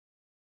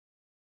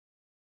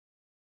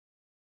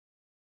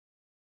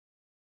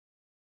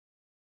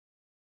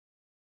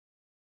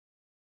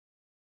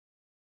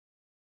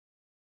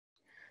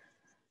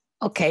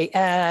Okay,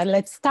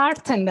 let's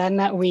start, and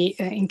then we,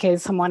 in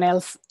case someone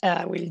else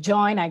will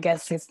join, I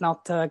guess it's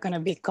not going to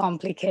be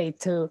complicated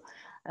to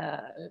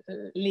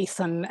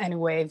listen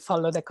anyway,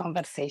 follow the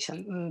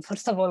conversation.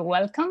 First of all,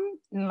 welcome.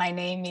 My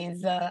name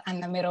is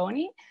Anna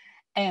Meroni,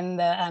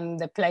 and I'm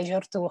the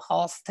pleasure to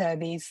host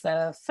this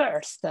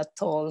first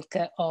talk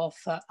of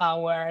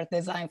our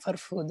Design for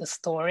Food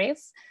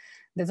stories.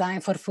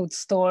 Design for Food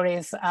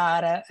stories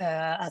are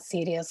a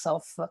series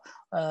of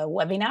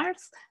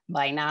webinars.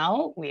 By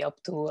now, we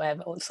hope to have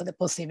also the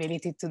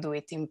possibility to do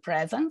it in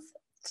presence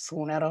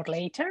sooner or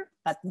later,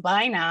 but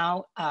by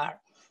now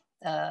are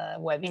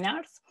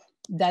webinars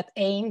that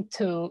aim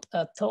to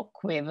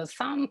talk with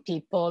some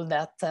people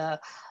that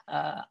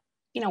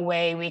in a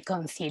way we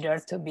consider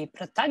to be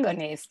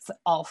protagonists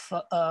of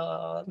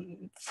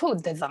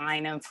food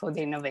design and food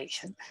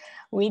innovation.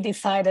 We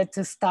decided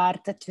to start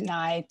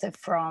tonight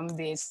from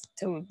these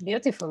two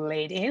beautiful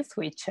ladies,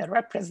 which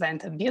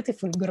represent a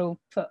beautiful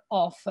group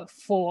of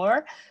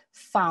 4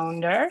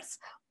 founders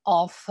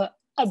of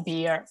a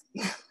beer,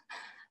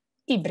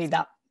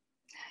 Ibrida.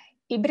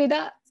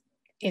 Ibrida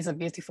is a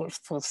beautiful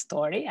food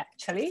story,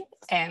 actually,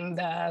 and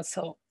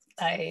so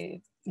I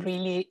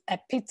really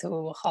happy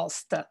to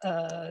host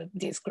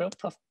this group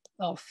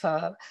of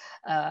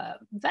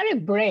very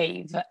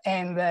brave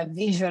and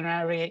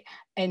visionary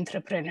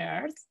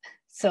entrepreneurs.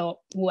 So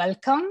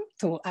welcome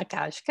to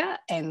Akashka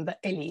and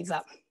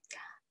Elisa.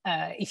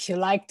 If you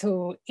like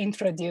to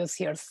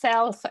introduce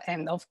yourself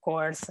and of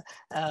course,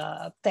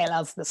 tell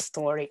us the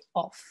story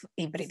of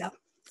Ibrida.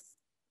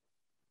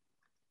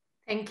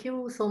 Thank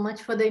you so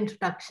much for the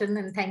introduction,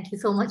 and thank you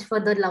so much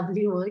for the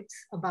lovely words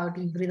about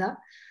Ibrida.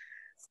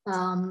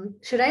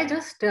 Should I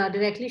just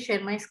directly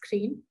share my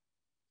screen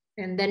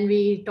and then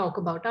we talk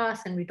about us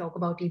and we talk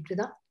about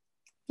Ibrida?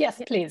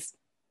 Yes, please.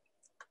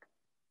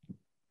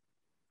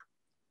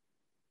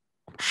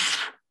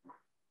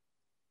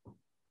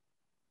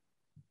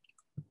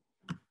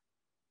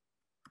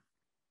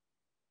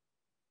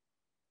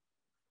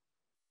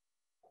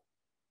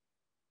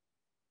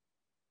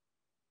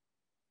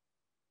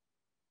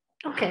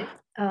 Okay,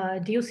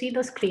 do you see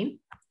the screen?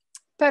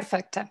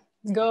 Perfect.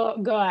 Go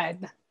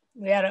ahead.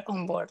 We are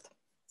on board.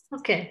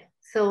 Okay,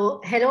 so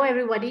hello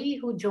everybody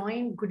who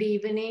joined. Good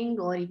evening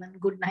or even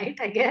good night,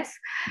 I guess,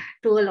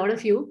 to a lot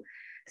of you.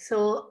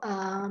 So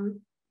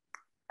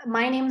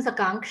my name is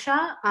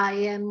Akanksha. I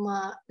am,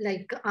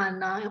 like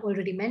Anna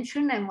already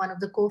mentioned, I'm one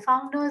of the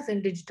co-founders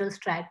and digital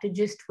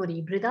strategist for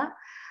Ibrida.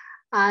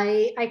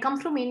 I come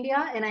from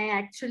India, and I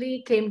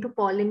actually came to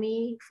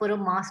POLI for a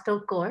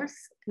master course,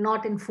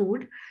 not in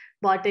food,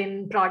 but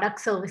in product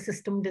service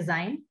system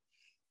design.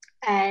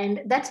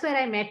 And that's where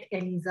I met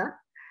Elisa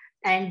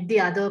and the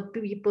other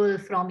people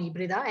from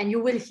Ibrida. And you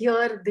will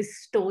hear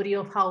this story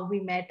of how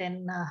we met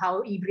and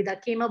how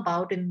Ibrida came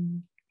about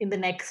in the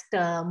next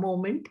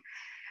moment.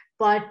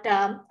 But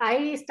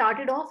I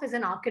started off as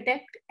an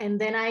architect, and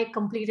then I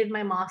completed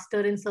my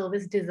master in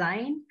service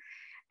design.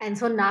 And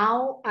so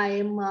now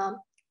I'm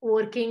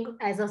working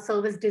as a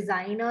service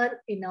designer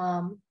in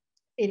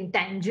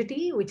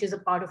Tangity, which is a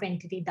part of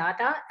Entity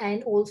Data.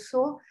 And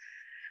also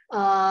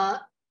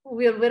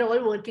we're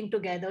all working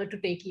together to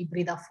take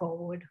Ibrida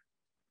forward.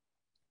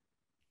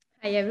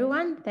 Hi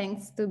everyone,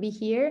 thanks to be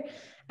here.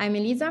 I'm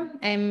Elisa.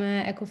 I'm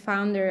a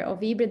co-founder of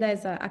Ibrida,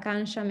 as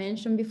Akansha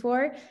mentioned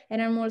before,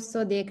 and I'm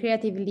also the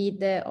creative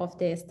lead of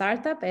the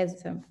startup,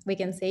 as we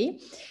can say.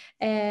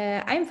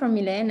 I'm from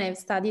Milan. I've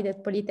studied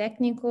at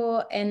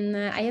Politecnico, and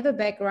I have a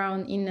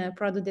background in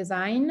product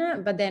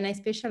design, but then I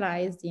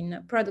specialized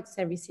in product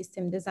service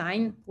system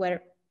design,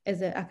 where,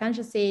 as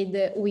Akansha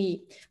said,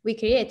 we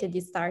created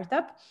this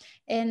startup,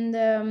 and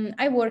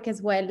I work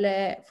as well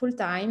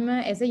full-time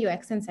as a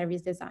UX and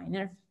service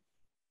designer.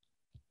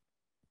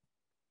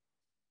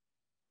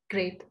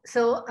 Great.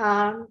 So,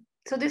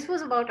 so this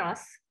was about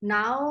us.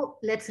 Now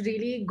let's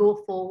really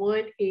go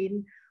forward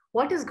in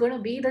what is going to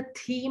be the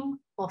theme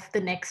of the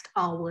next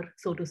hour,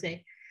 so to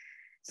say.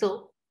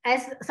 So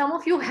as some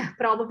of you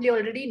probably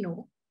already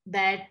know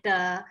that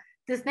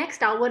this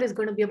next hour is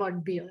going to be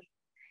about beer.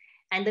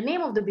 And the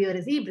name of the beer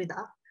is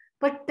Ibrida.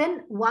 But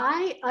then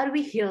why are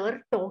we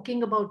here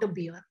talking about a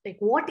beer? Like,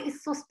 what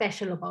is so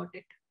special about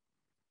it?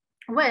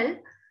 Well,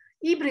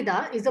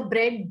 Ibrida is a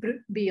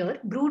beer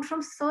brewed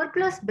from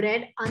surplus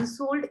bread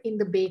unsold in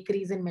the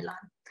bakeries in Milan.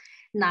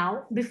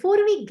 Now, before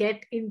we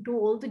get into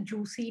all the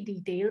juicy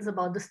details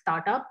about the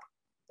startup,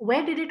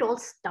 where did it all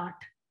start?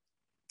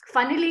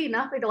 Funnily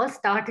enough, it all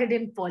started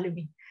in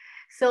POLI.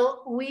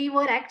 So we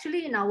were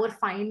actually in our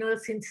final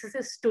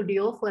synthesis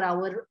studio for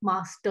our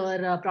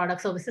master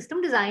product service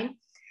system design.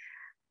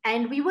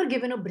 And we were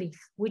given a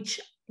brief, which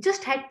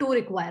just had 2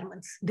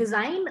 requirements: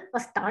 design a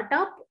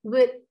startup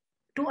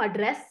to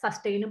address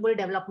sustainable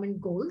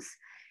development goals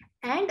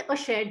and a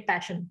shared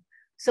passion.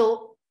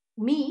 So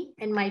me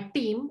and my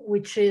team,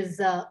 which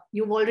is,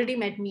 you've already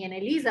met me and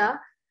Elisa,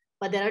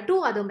 but there are 2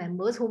 other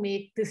members who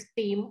make this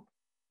team,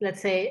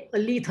 let's say, a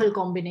lethal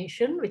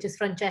combination, which is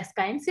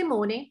Francesca and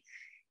Simone,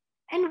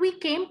 And we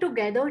came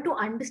together to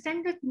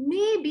understand that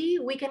maybe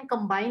we can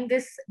combine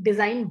this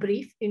design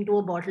brief into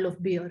a bottle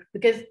of beer,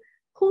 because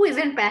who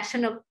isn't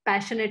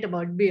passionate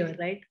about beer,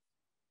 right?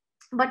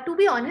 But to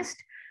be honest,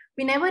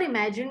 we never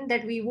imagined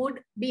that we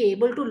would be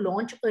able to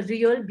launch a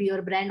real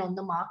beer brand on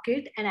the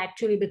market and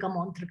actually become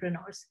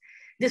entrepreneurs.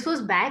 This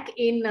was back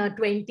in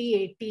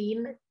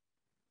 2018,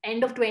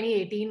 end of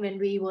 2018, when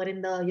we were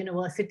in the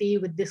university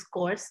with this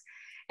course.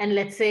 And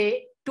let's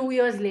say 2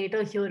 years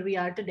later, here we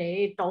are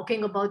today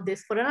talking about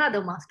this for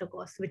another master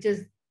course, which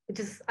is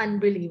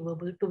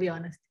unbelievable, to be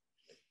honest.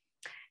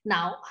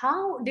 Now,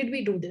 how did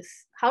we do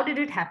this? How did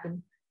it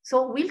happen?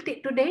 So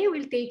today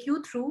we'll take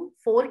you through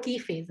 4 key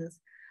phases.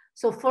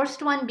 So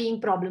first one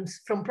being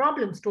from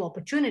problems to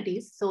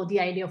opportunities. So the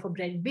idea of a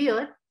bread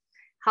beer.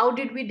 How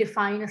did we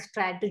define a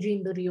strategy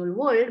in the real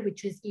world,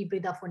 which is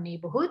Ibrida for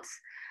neighborhoods?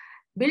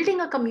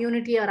 Building a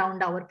community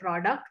around our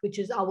product, which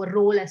is our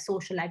role as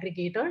social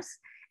aggregators,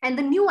 and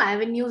the new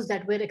avenues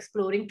that we're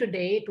exploring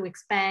today to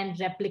expand,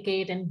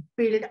 replicate, and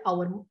build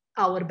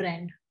our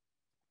brand.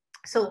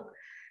 So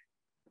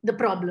the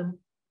problem.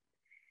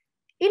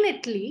 In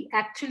Italy,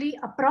 actually,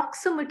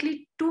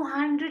 approximately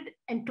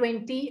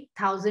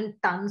 220,000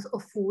 tons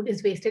of food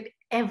is wasted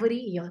every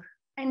year.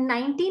 And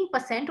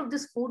 19% of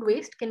this food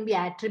waste can be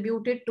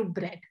attributed to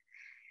bread.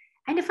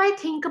 And if I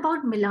think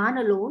about Milan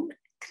alone,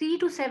 3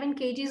 to 7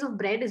 kgs of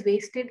bread is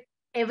wasted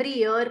every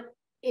year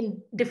in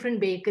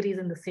different bakeries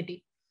in the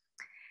city.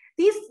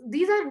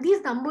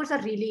 These numbers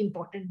are really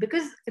important,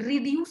 because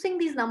reducing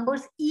these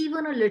numbers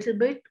even a little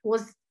bit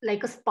was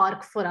like a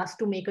spark for us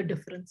to make a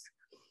difference.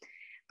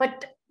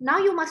 But now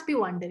you must be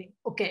wondering,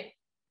 okay,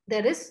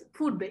 there is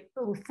food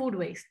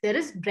waste, there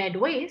is bread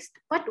waste,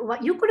 but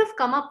you could have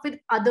come up with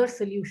other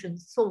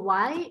solutions. So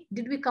why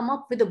did we come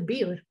up with a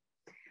beer?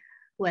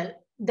 Well,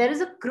 there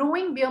is a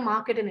growing beer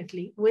market in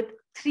Italy with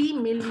 3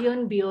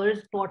 million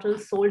beer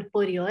bottles sold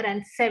per year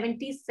and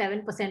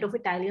 77% of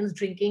Italians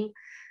drinking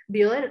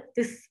beer.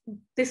 This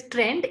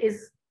trend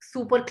is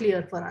super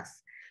clear for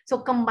us. So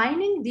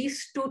combining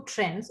these 2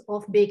 trends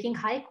of baking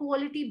high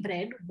quality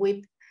bread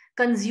with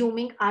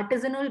consuming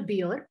artisanal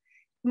beer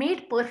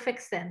made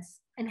perfect sense.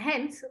 And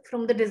hence,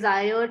 from the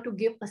desire to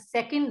give a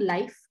second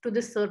life to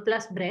the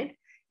surplus bread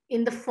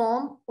in the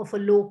form of a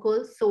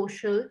local,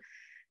 social,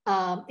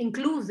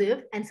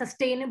 inclusive, and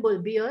sustainable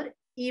beer,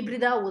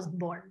 Ibrida was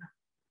born.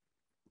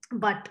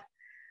 But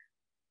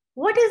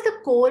what is the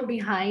core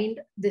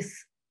behind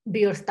this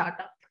beer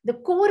startup? The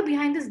core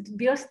behind this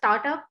beer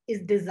startup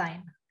is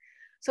design.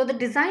 So the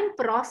design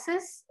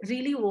process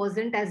really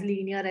wasn't as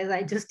linear as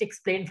I just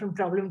explained, from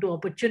problem to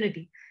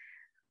opportunity.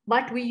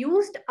 But we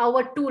used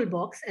our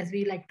toolbox, as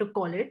we like to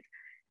call it,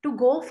 to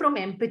go from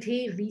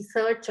empathy,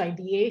 research,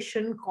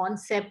 ideation,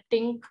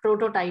 concepting,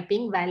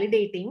 prototyping,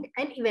 validating,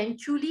 and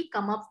eventually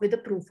come up with a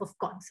proof of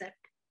concept.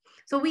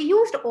 So we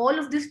used all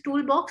of this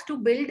toolbox to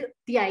build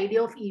the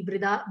idea of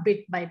Ibrida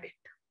bit by bit.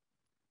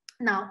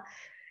 Now,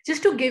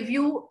 just to give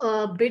you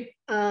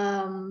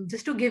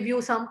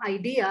some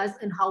ideas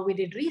on how we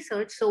did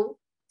research. So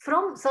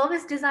from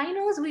service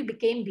designers, we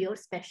became beer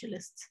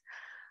specialists.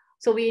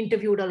 So we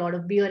interviewed a lot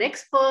of beer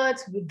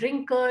experts,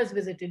 drinkers,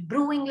 visited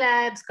brewing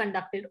labs,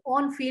 conducted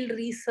on-field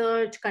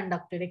research,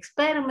 conducted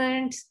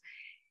experiments,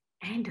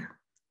 and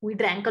we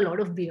drank a lot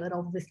of beer,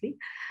 obviously.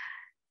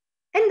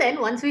 And then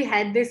once we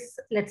had this,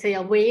 let's say,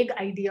 a vague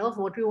idea of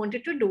what we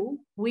wanted to do,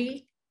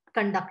 we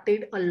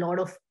conducted a lot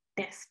of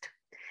tests.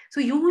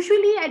 So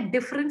usually at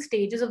different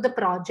stages of the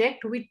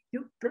project, we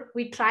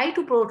try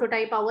to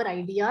prototype our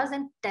ideas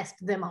and test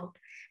them out.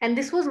 And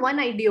this was one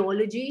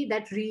ideology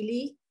that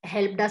really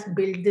helped us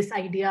build this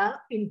idea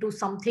into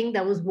something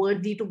that was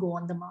worthy to go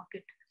on the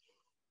market.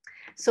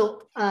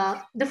 So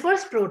the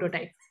first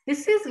prototype,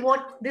 these 2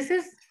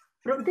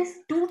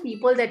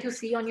 people that you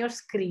see on your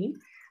screen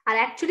are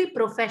actually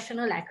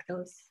professional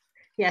actors.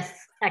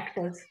 Yes,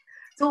 actors.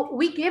 So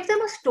we gave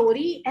them a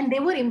story and they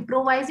were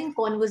improvising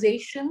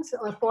conversations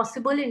or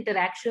possible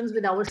interactions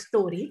with our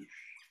story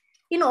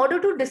in order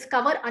to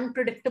discover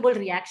unpredictable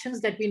reactions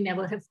that we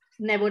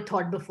never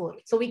thought before.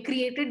 So we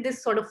created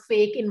this sort of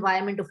fake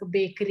environment of a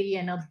bakery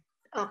and a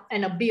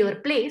beer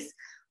place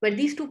where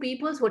these 2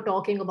 peoples were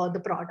talking about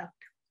the product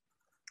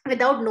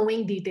without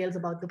knowing details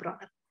about the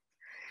product.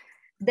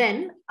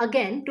 Then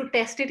again, to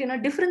test it in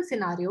a different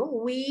scenario,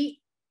 we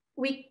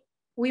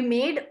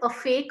made a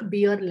fake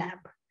beer lab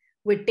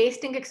with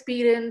tasting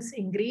experience,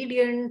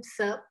 ingredients,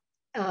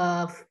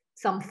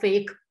 some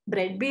fake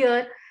bread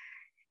beer,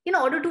 in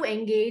order to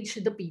engage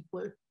the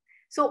people.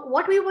 So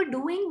what we were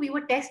doing, we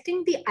were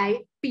testing the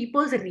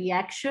people's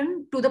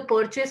reaction to the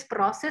purchase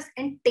process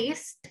and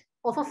taste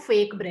of a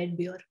fake bread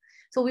beer.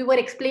 So we were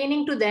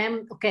explaining to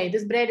them, okay,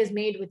 this beer is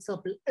made with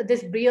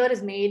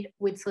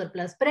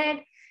surplus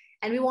bread,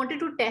 and we wanted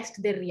to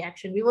test their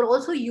reaction. We were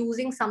also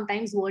using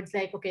sometimes words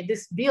like, okay,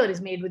 this beer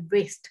is made with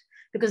waste,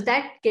 because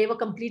that gave a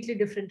completely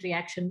different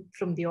reaction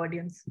from the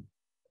audience.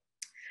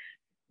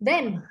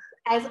 Then,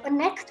 as a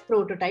next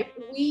prototype,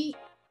 we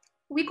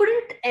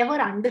couldn't ever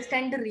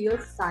understand the real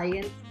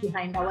science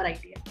behind our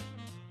idea.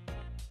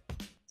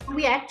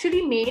 We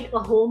actually made a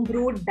home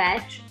brewed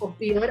batch of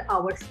beer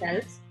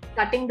ourselves,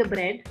 cutting the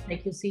bread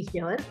like you see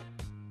here.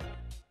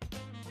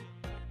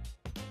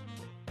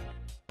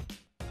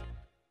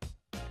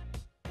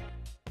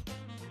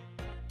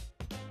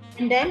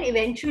 And then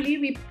eventually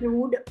we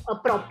brewed a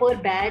proper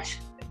batch,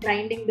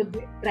 grinding the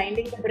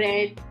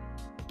bread,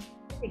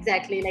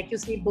 exactly like you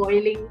see,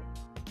 boiling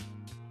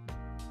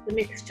the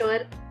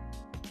mixture.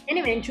 And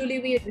eventually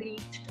we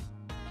reached,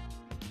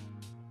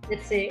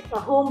 let's say, a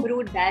home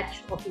brewed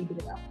batch of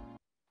Ibrida.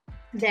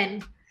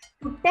 Then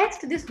to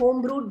test this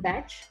home brewed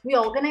batch, we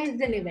organized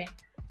an event,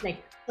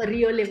 like a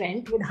real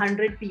event with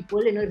 100 people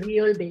in a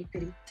real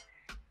bakery.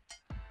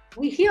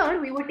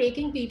 We were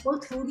taking people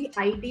through the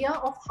idea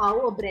of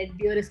how a bread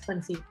beer is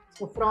conceived.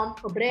 So from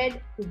a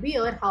bread to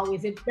beer, how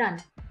is it done?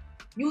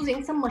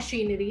 Using some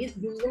machineries,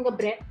 using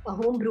a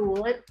home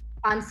brewer,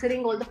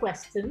 answering all the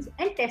questions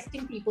and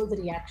testing people's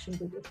reaction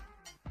to this.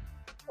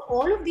 So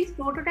all of these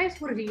prototypes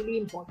were really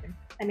important.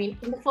 I mean,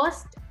 in the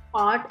first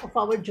part of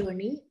our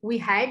journey, we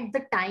had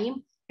the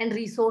time and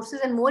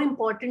resources and more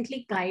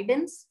importantly,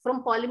 guidance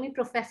from POLI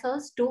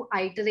professors to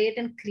iterate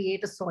and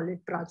create a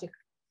solid project.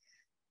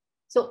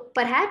 So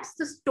perhaps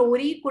the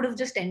story could have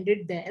just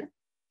ended there,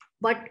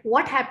 but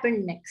what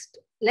happened next?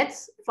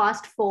 Let's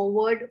fast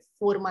forward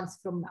 4 months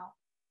from now.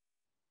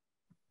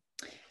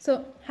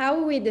 So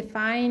how we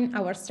define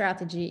our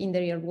strategy in the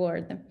real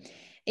world?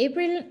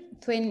 April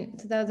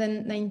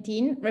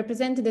 2019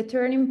 represented a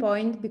turning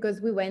point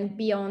because we went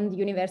beyond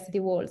university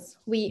walls.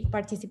 We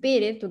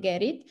participated, to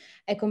get it,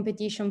 a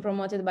competition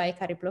promoted by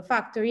Cariplo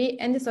Factory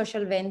and the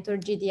social venture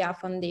GDA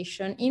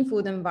Foundation in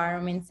food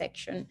environment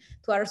section.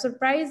 To our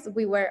surprise,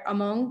 we were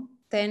among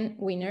 10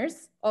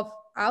 winners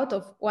out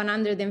of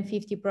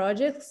 150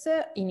 projects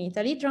in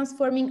Italy,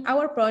 transforming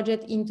our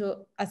project into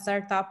a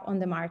startup on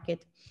the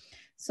market.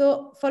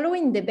 So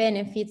following the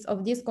benefits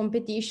of this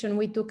competition,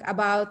 we took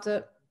about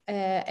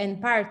and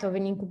part of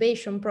an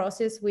incubation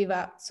process with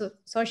a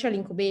social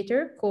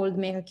incubator called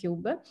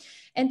MegaCube.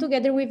 And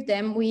together with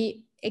them,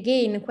 we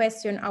again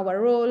question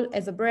our role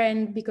as a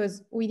brand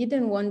because we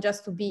didn't want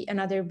just to be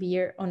another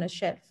beer on a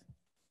shelf.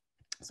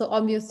 So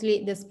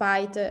obviously,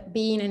 despite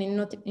being an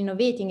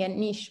innovating and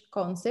niche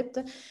concept,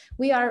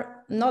 we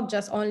are not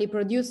just only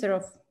producer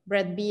of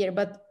bread beer,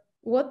 but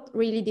what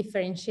really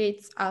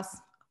differentiates us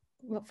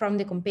from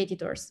the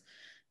competitors.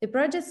 The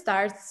project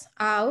starts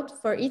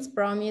out for its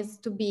promise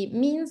to be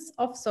means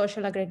of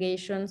social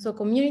aggregation, so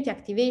community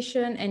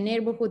activation and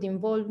neighborhood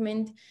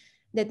involvement.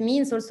 That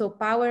means also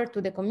power to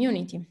the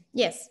community.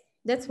 Yes,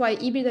 that's why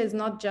Ibrida is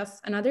not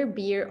just another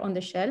beer on the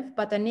shelf,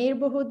 but a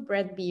neighborhood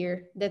bread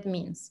beer. That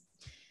means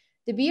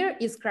the beer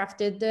is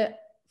crafted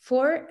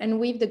for and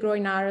with the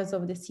growing areas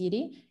of the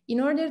city in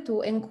order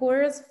to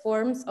encourage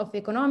forms of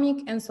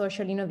economic and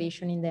social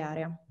innovation in the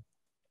area.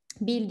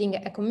 Building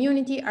a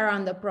community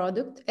around a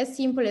product as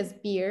simple as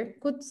beer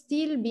could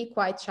still be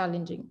quite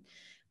challenging.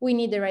 We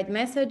need the right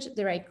message,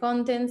 the right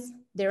contents,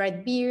 the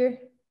right beer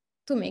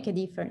to make a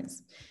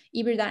difference.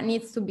 Ibrida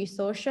needs to be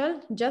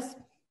social just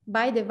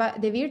by the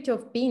virtue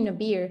of being a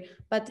beer,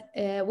 but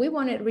we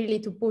wanted really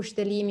to push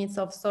the limits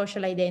of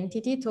social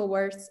identity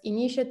towards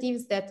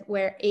initiatives that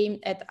were aimed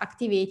at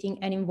activating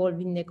and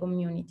involving the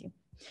community.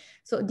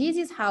 So this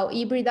is how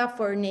Ibrida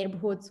for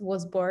Neighborhoods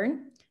was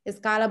born. A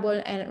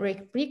scalable and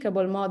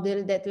replicable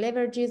model that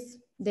leverages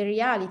the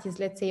realities,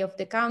 let's say, of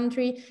the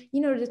country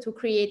in order to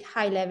create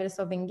high levels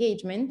of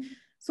engagement,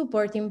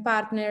 supporting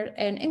partners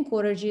and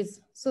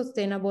encourages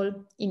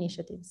sustainable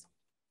initiatives.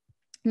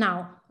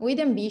 Now, with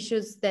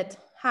ambitions that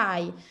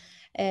high,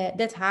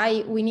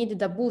 we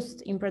needed a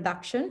boost in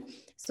production.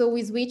 So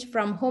we switched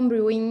from home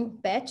brewing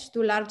batch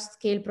to large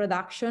scale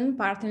production,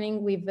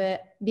 partnering with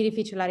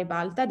Birrificio La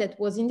Ribalta that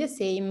was in the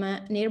same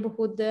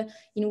neighborhood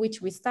in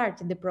which we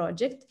started the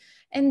project.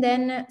 And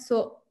then,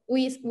 so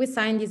we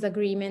signed this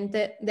agreement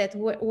that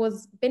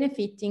was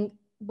benefiting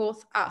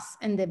both us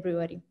and the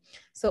brewery.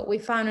 So we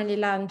finally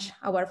launched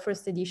our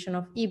first edition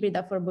of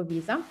Ibrida for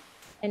Bovisa,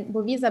 and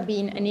Bovisa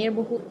being a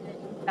neighborhood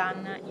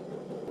done in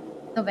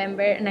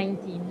November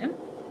 19.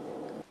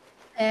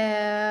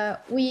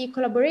 We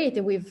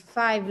collaborated with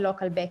 5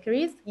 local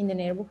bakeries in the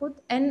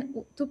neighborhood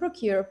and to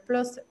procure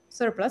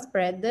surplus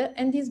bread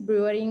and this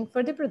brewing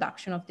for the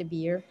production of the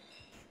beer.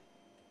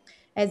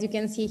 As you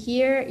can see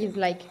here is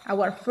like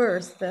our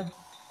first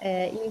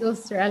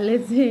industrial,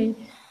 let's say,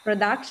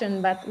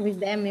 production, but with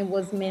them it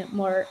was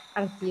more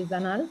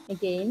artisanal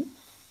again.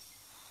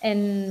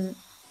 And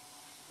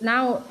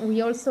now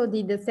we also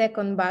did the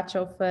second batch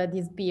of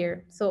this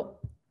beer. So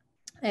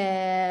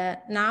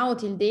now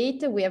till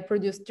date, we have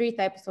produced 3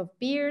 types of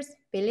beers: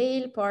 pale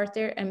ale,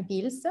 porter, and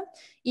pils.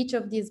 Each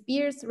of these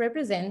beers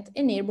represent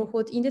a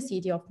neighborhood in the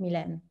city of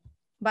Milan.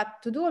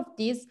 But to do all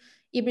this,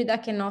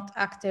 Ibrida cannot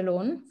act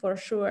alone, for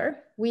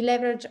sure. We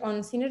leverage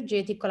on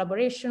synergetic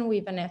collaboration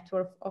with a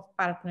network of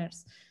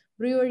partners: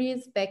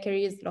 breweries,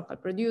 bakeries, local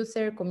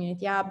producer,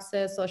 community hubs,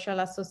 social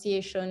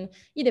association,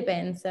 it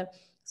depends.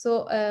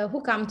 So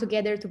who come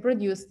together to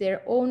produce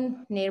their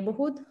own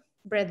neighborhood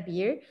bread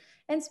beer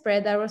and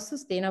spread our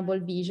sustainable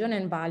vision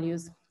and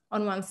values.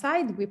 On one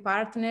side, we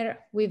partner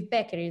with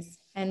bakeries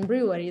and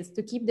breweries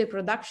to keep the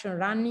production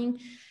running,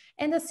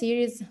 and a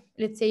series,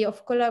 let's say,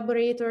 of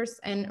collaborators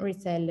and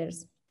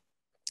resellers.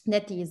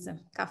 That is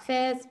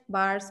cafes,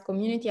 bars,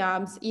 community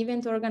hubs,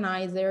 event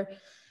organizer.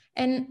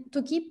 And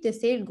to keep the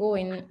sale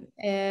going,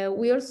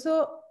 we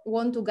also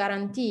want to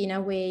guarantee in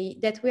a way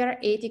that we are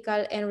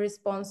ethical and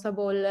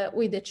responsible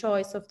with the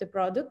choice of the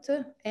product.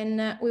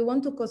 And we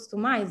want to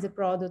customize the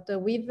product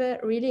with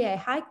really a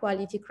high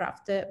quality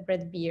craft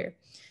bread beer.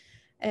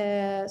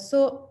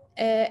 So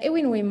a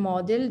win-win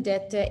model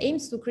that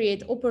aims to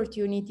create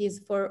opportunities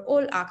for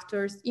all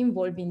actors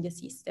involved in the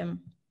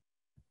system.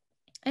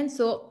 And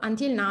so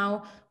until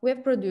now, we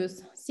have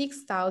produced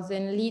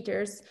 6,000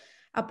 liters,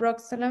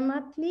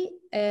 approximately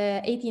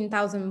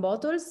 18,000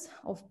 bottles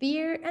of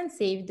beer, and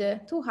saved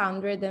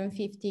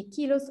 250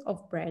 kilos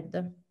of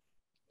bread.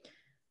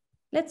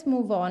 Let's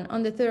move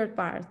on the third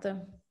part.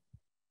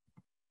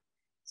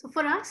 So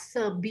for us,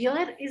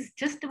 beer is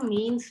just a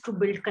means to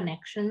build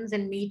connections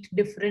and meet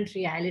different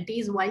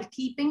realities while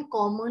keeping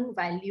common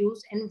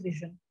values and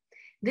vision.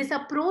 This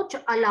approach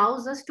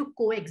allows us to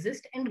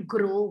coexist and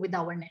grow with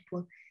our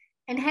network.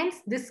 And hence,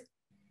 this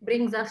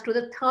brings us to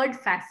the third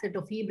facet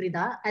of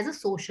Ibrida as a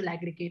social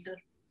aggregator.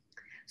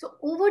 So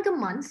over the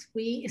months,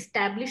 we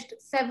established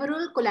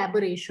several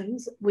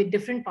collaborations with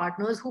different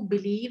partners who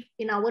believe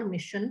in our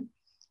mission,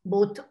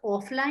 both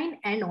offline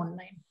and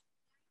online.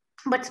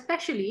 But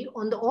especially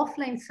on the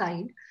offline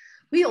side,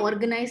 we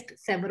organized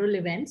several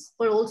events,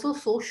 but also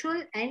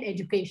social and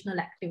educational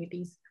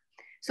activities.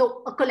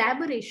 So a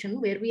collaboration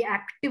where we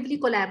actively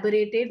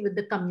collaborated with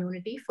the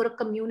community for a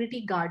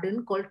community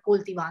garden called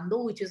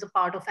Coltivando, which is a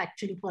part of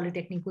actually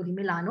Politecnico di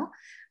Milano.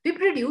 We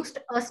produced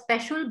a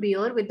special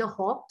beer with the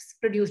hops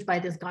produced by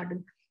this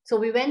garden. So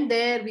we went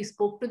there, we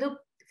spoke to the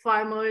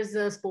farmers,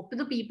 spoke to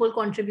the people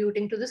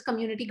contributing to this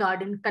community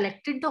garden,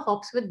 collected the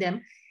hops with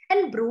them,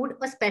 and brewed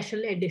a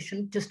special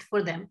edition just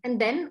for them.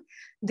 And then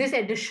this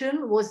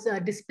edition was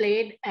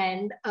displayed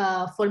and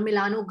for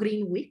Milano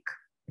Green Week.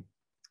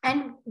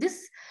 And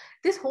this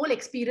whole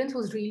experience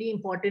was really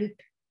important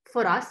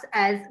for us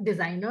as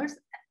designers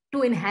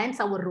to enhance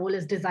our role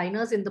as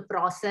designers in the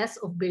process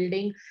of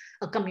building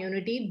a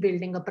community,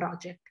 building a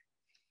project.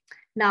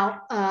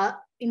 Now,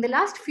 in the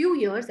last few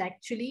years,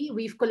 actually,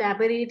 we've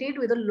collaborated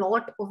with a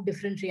lot of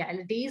different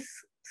realities,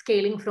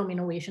 scaling from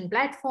innovation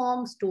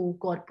platforms to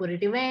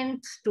corporate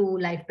events, to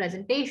live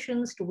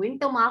presentations, to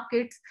winter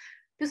markets,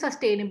 to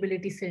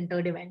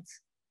sustainability-centered events.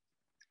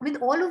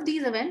 With all of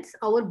these events,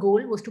 our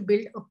goal was to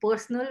build a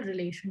personal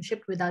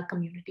relationship with our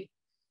community.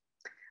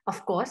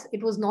 Of course,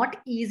 it was not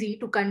easy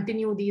to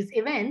continue these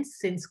events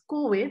since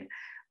COVID,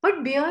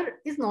 but beer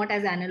is not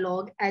as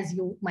analog as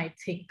you might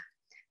think,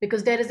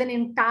 because there is an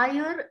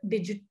entire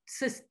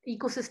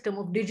ecosystem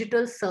of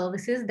digital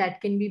services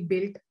that can be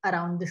built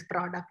around this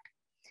product.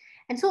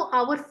 And so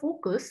our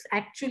focus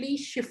actually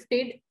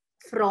shifted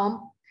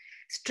from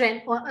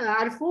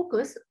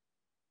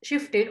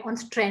shifted on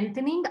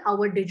strengthening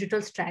our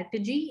digital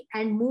strategy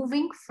and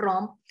moving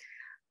from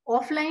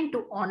offline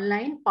to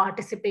online,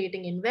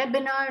 participating in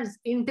webinars,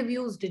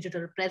 interviews,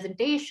 digital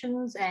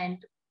presentations,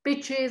 and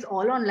pitches,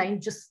 all online,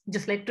 just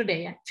like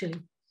today,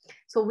 actually.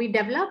 So we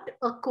developed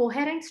a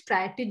coherent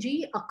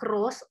strategy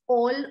across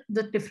all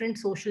the different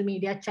social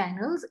media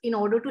channels in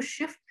order to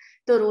shift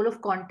the role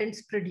of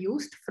contents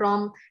produced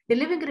from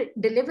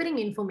delivering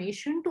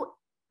information to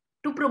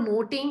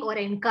promoting or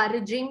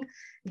encouraging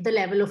the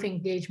level of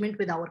engagement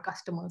with our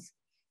customers.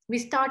 We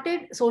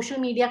started social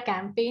media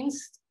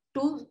campaigns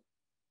to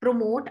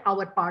promote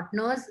our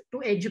partners,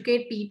 to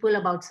educate people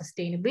about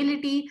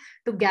sustainability,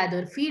 to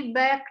gather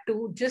feedback,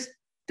 to just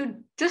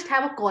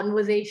have a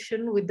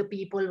conversation with the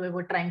people we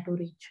were trying to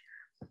reach.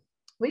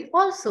 We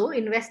also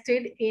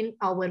invested in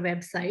our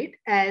website,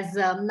 as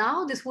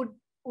now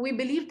we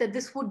believe that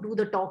this would do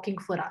the talking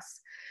for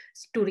us,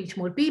 to reach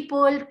more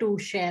people, to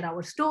share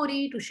our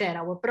story, to share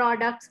our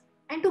products,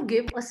 and to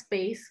give a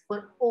space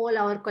for all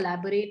our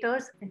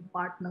collaborators and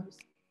partners.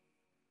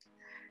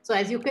 So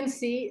as you can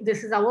see,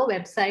 this is our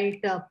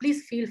website.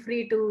 Please feel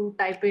free to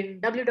type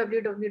in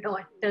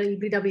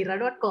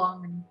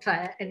www.ibridabirra.com and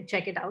try and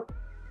check it out.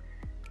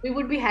 We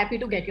would be happy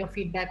to get your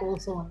feedback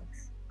also on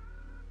this.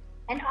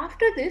 And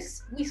after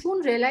this, we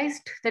soon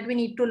realized that we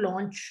need to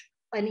launch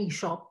an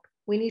e-shop.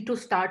 We need to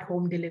start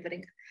home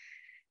delivering.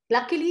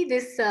 Luckily,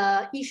 this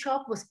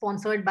e-shop was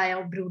sponsored by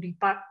our brewery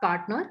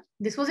partner.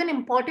 This was an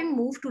important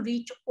move to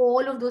reach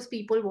all of those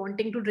people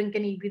wanting to drink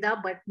an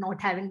Ibrida, but not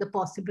having the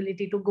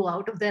possibility to go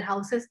out of their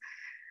houses,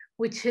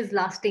 which is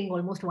lasting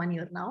almost 1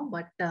 year now,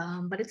 but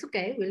it's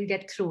okay, we'll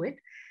get through it.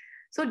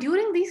 So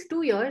during these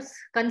 2 years,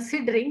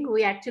 considering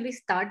we actually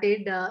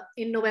started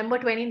in November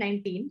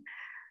 2019,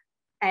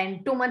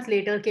 and 2 months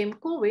later came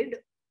COVID,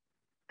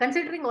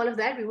 considering all of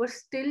that, we were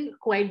still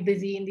quite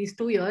busy in these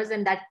 2 years,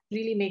 and that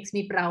really makes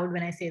me proud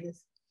when I say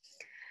this.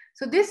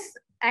 So this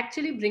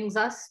actually brings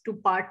us to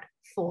part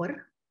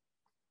 4.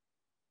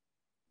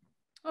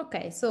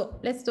 Okay, so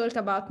let's talk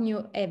about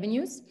new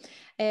avenues.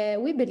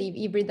 We believe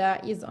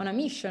Ibrida is on a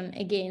mission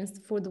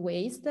against food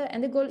waste,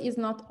 and the goal is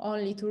not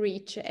only to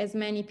reach as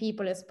many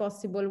people as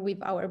possible with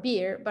our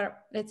beer,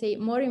 but let's say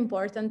more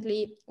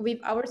importantly, with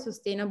our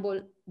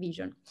sustainable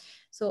vision.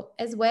 So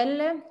as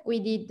well, we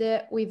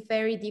did with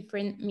very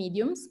different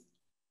mediums.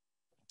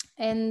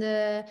 And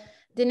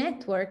the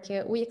network,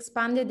 we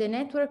expanded the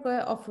network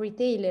of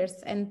retailers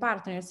and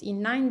partners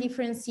in 9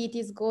 different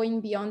cities,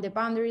 going beyond the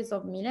boundaries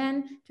of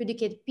Milan to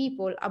educate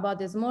people about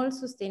the small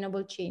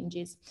sustainable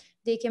changes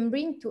they can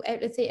bring to,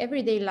 let's say,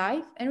 everyday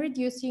life and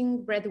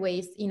reducing bread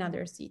waste in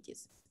other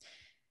cities.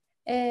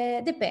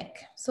 The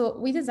pack. So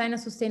we designed a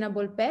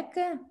sustainable pack,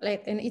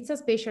 and it's a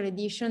special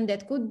edition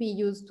that could be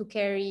used to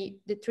carry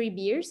the 3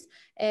 beers,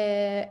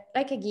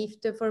 like a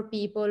gift for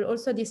people,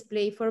 also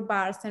display for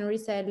bars and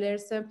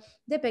resellers.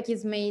 The pack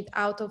is made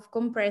out of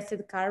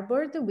compressed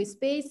cardboard with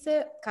space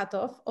cut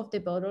off of the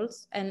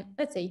bottles, and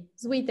let's say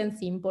sweet and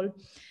simple.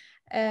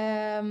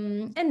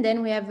 And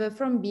then we have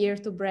from beer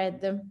to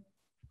bread.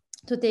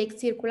 To take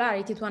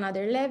circularity to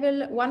another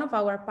level, one of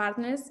our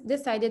partners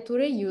decided to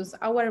reuse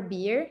our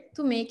beer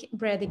to make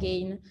bread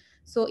again.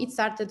 So it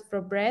started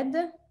from bread,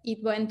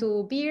 it went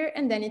to beer,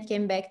 and then it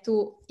came back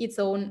to its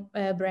own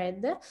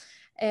bread.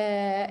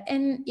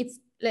 And it's,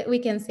 we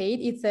can say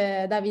it's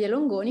Davide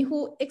Longoni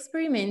who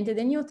experimented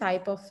a new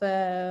type of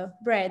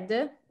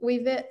bread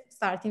with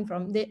starting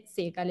from the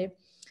segale.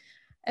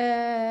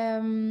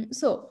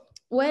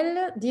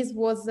 Well, this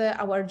was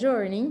our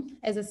journey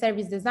as a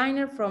service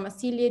designer from a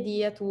silly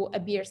idea to a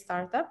beer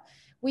startup.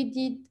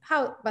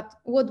 But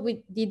what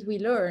did we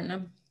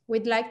learn?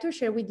 We'd like to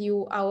share with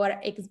you our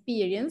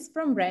experience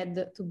from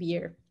bread to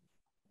beer.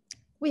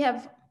 We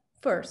have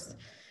first,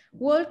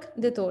 walk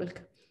the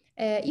talk.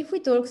 If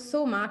we talk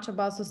so much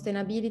about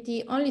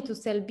sustainability only to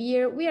sell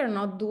beer, we are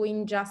not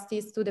doing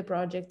justice to the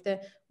project.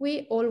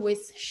 We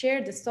always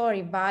share the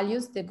story,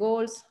 values, the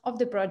goals of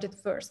the project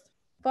first.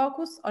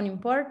 Focus on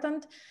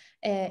important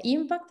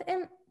impact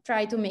and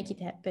try to make it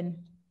happen.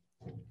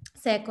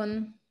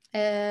 Second,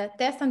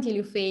 test until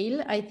you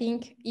fail. I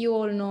think you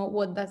all know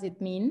what does it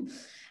mean.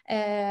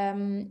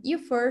 Your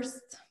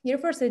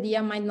first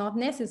idea might not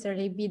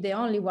necessarily be the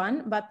only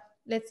one, but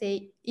let's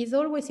say it's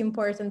always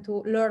important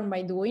to learn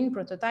by doing,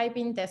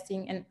 prototyping,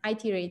 testing, and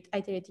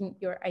iterating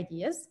your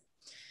ideas.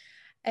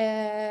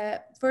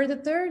 For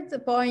the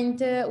third point,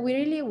 we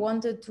really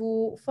wanted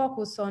to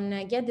focus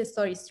on get the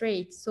story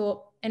straight.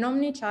 So an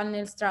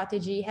omni-channel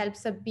strategy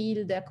helps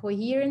build a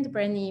coherent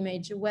brand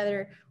image,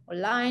 whether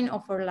online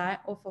or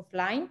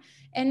offline,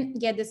 and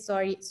get the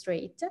story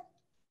straight.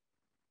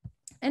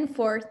 And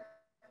fourth,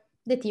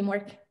 the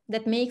teamwork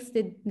that makes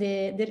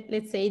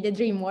let's say the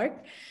dream work.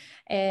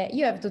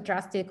 You have to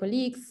trust your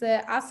colleagues,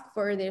 ask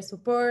for their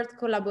support,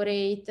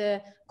 collaborate,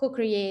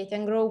 co-create,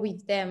 and grow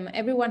with them.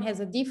 Everyone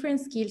has a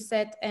different skill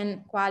set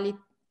and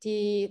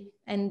quality,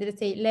 and let's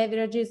say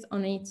leverages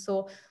on it.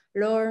 So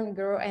learn,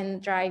 grow,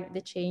 and drive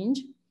the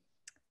change.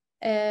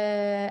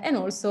 And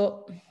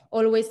also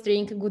always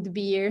drink good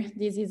beer.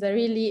 This is a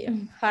really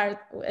hard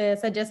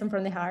suggestion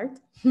from the heart.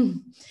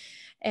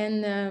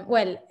 And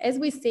well, as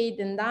we said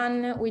and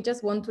done, we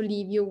just want to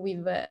leave you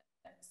with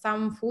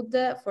some food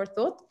for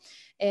thought,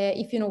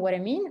 if you know what I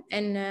mean.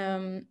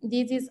 And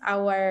this is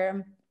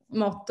our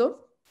motto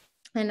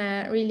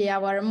and really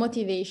our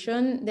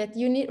motivation, that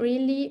you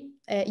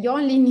you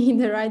only need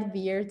the right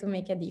beer to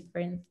make a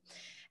difference.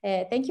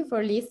 Thank you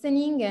for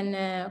listening,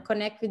 and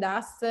connect with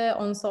us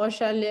on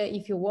social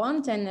if you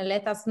want, and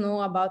let us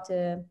know about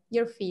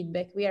your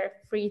feedback. We are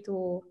free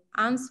to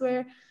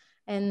answer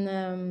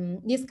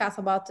and discuss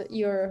about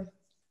your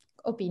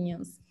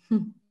opinions.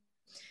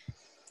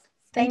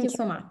 Thank you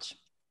so much.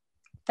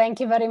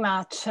 Thank you very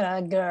much,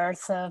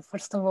 girls.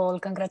 First of all,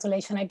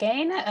 congratulations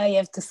again. I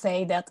have to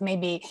say that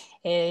maybe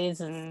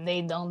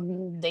they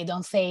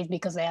don't say it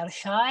because they are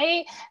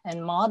shy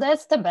and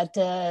modest, but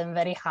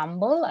very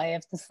humble, I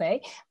have to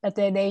say. But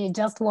they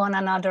just won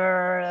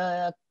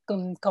another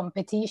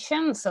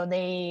competition, so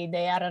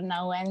they are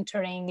now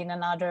entering in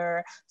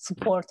another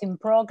supporting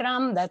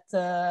program that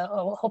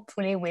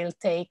hopefully will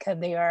take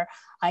their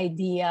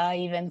idea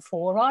even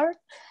forward.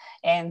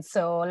 And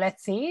so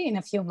let's see in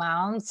a few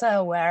months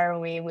where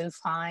we will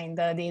find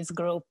this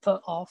group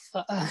of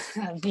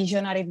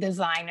visionary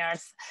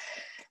designers.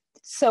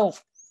 So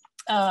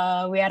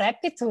we are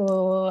happy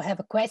to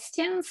have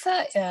questions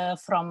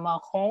from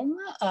home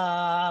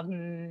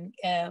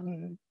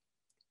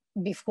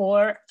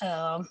before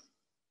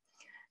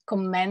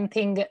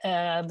commenting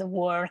the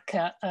work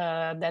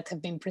that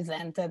have been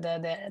presented,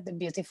 the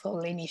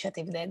beautiful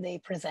initiative that they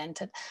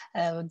presented.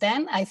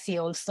 Then I see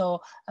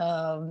also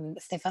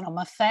Stefano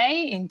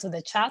Maffei into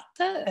the chat,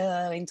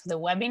 into the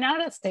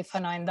webinar.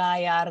 Stefano and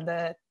I are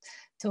the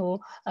two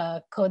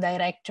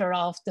co-director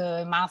of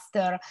the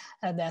master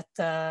that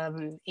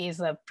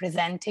is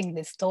presenting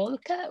this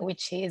talk,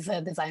 which is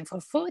Design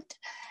for Food.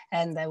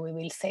 And we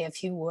will say a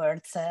few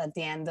words at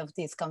the end of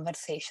this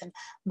conversation.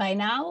 By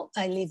now,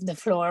 I leave the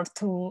floor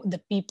to the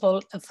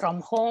people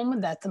from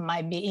home that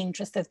might be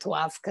interested to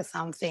ask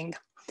something.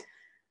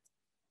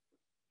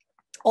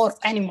 or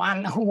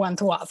anyone who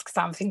wants to ask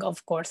something,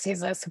 of course,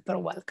 is super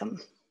welcome.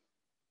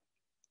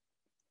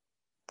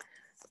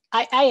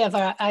 I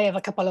have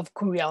a couple of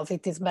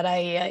curiosities, but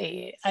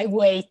I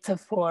wait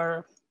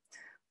for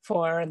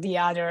the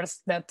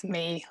others that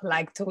may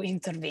like to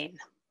intervene.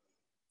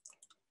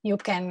 You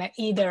can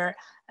either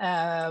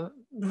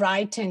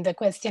write in the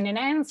question and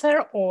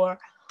answer or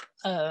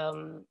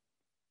open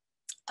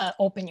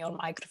your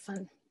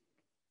microphone.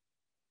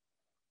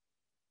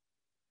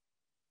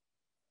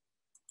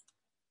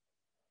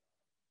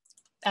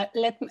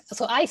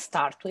 So I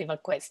start with a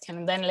question,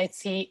 and then let's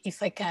see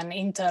if I can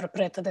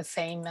interpret the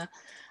same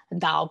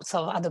doubts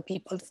of other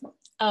people.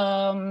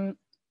 I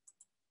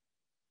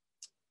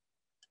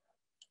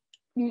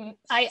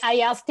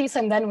ask this,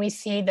 and then we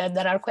see that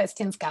there are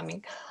questions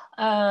coming.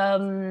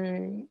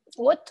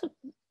 What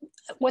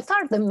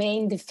are the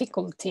main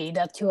difficulty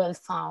that you have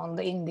found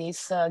in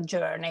this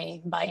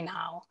journey by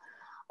now?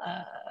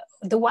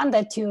 The one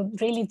that you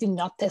really did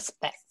not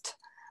expect?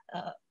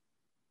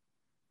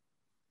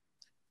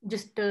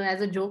 Just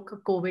as a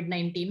joke,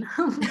 COVID-19.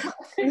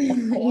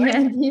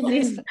 Yeah, this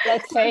is,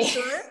 let's say.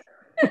 Sure.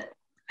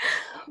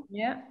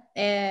 Yeah,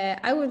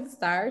 I will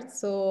start.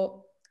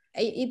 So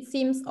it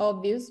seems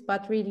obvious,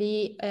 but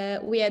really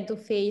we had to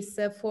face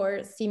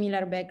for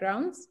similar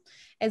backgrounds.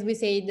 As we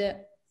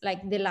said,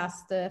 like the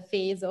last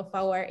phase of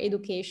our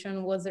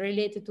education was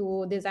related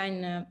to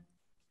design,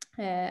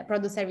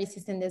 product service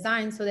system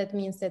design. So that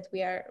means that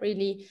we are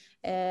really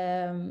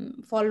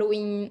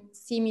following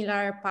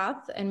similar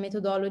paths and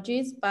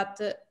methodologies, but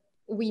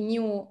we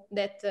knew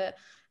that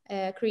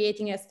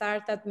creating a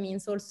startup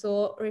means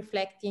also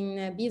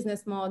reflecting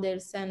business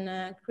models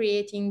and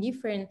creating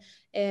different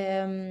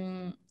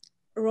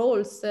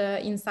roles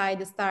inside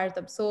the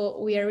startup. So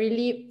we are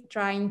really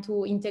trying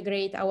to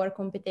integrate our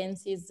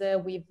competencies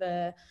with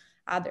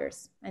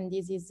others. And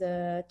this is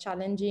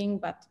challenging,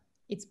 but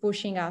it's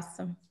pushing us.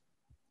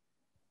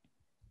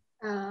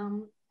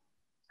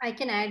 I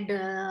can add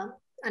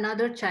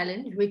another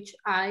challenge, which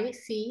I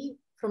see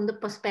from the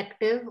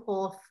perspective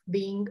of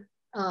being,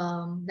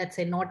 let's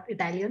say, not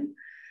Italian.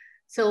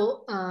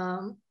 So,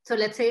 so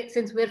let's say,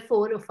 since we're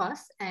 4 of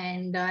us,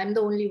 and I'm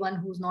the only one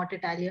who's not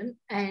Italian,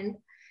 and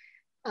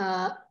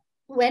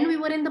when we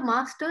were in the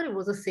master, it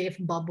was a safe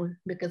bubble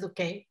because,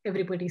 okay,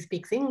 everybody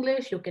speaks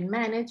English, you can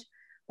manage.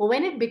 But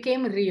when it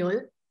became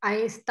real,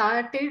 I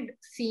started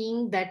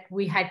seeing that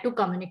we had to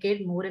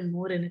communicate more and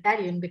more in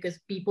Italian because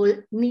people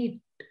need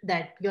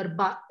that.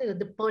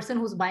 The person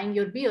who's buying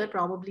your beer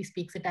probably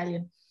speaks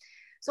Italian.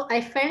 So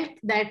I felt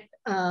that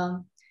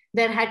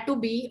there had to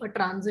be a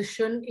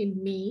transition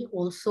in me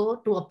also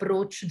to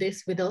approach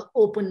this with an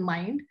open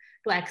mind,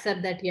 to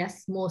accept that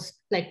yes,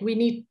 we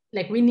need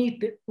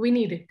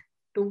it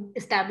to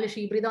establish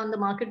Ibrida on the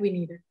market. We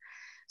need it.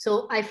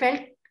 So I felt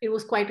it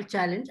was quite a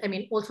challenge. I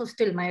mean, also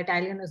still my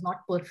Italian is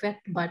not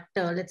perfect, but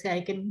let's say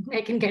I can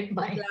get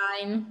by.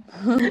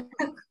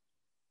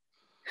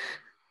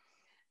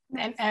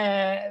 And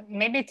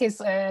maybe it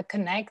is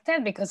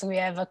connected because we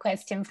have a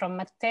question from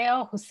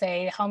Matteo who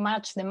say how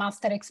much the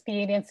master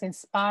experience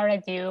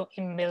inspired you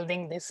in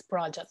building this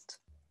project.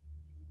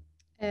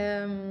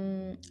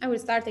 I will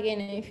start again.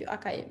 If you,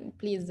 okay,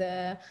 please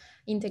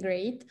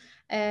integrate.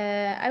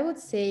 I would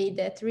say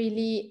that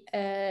really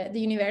the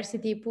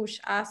university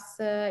pushed us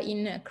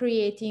in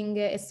creating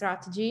a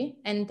strategy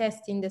and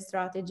testing the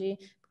strategy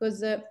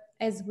because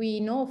as we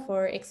know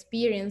for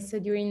experience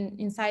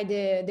inside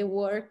the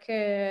work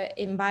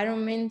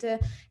environment,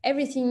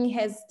 everything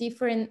has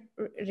different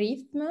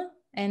rhythm.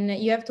 And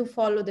you have to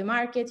follow the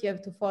market, you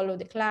have to follow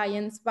the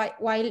clients. But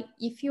while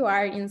if you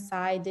are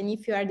inside and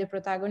if you are the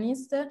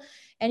protagonist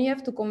and you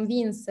have to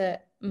convince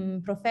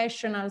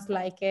professionals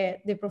like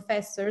the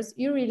professors,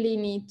 you really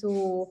need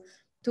to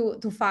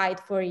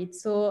fight for it.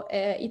 So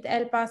it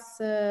helps us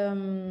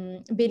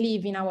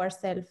believe in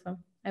ourselves,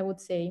 I would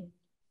say.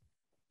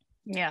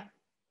 Yeah.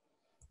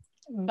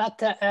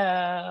 But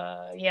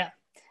yeah,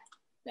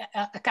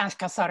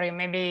 Akanshka, sorry,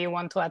 maybe you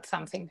want to add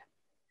something.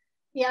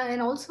 Yeah,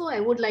 and also I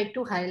would like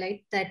to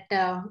highlight that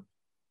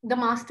the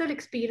master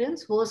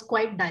experience was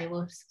quite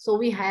diverse. So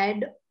we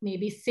had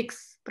maybe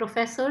 6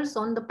 professors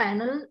on the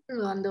panel,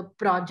 on the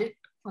project,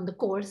 on the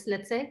course,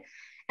 let's say,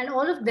 and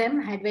all of them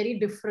had very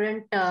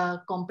different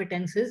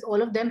competences. All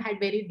of them had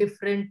very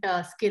different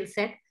skill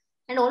set,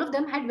 and all of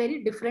them had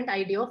very different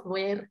idea of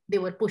where they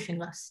were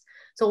pushing us.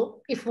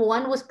 So if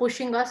one was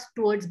pushing us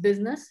towards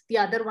business, the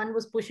other one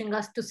was pushing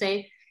us to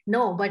say,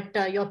 no, but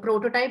your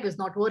prototype is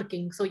not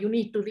working. So you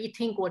need to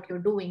rethink what you're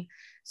doing.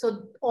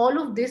 So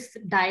all of this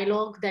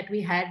dialogue that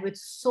we had with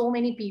so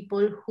many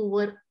people who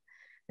were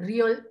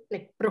real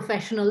like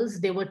professionals,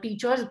 they were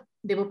teachers,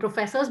 they were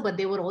professors, but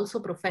they were also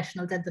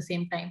professionals at the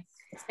same time.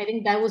 I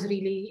think that was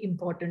really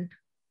important.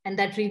 And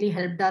that really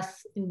helped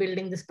us in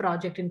building this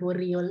project into a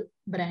real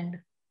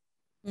brand.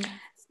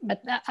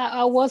 But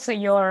how was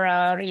your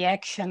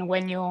reaction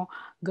when you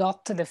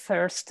got the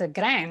first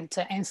grant.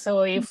 And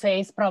so you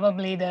face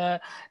probably the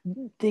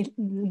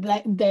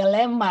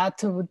dilemma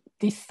to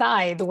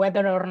decide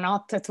whether or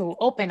not to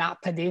open up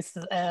this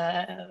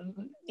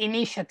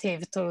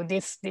initiative to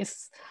this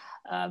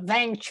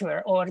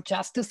venture, or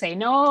just to say,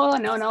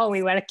 no,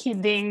 we were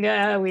kidding,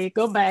 we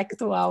go back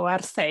to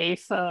our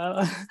safe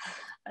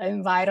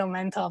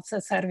environment of the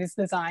service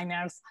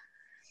designers.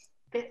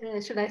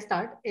 Should I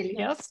start, Ellie?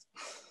 Yes.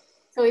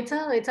 So it's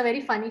a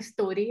very funny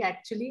story,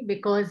 actually,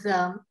 because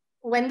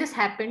when this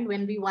happened,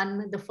 when we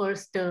won the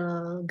first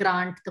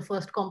grant, the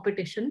first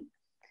competition,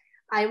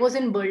 I was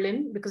in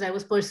Berlin because I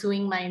was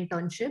pursuing my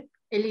internship.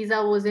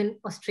 Elisa was in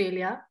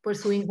Australia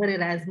pursuing her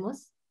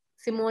Erasmus.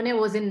 Simone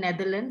was in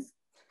Netherlands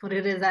for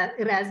her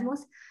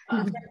Erasmus.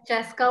 And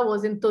Francesca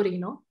was in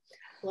Torino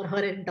for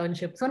her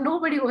internship. So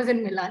nobody was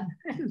in Milan.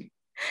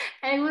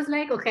 And it was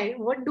like, okay,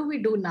 what do we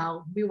do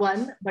now? We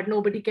won, but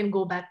nobody can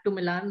go back to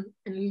Milan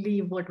and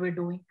leave what we're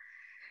doing.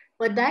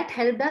 But that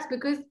helped us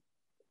because,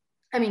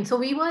 I mean, so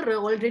we were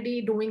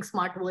already doing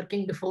smart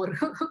working before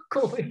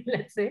COVID,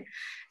 let's say.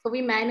 So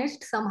we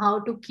managed somehow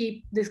to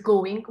keep this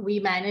going. We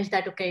managed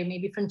that, okay,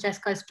 maybe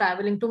Francesca is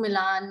traveling to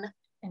Milan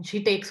and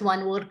she takes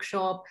one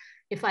workshop.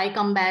 If I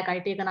come back, I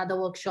take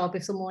another workshop.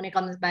 If Simone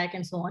comes back,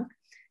 and so on.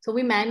 So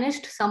we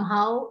managed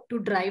somehow to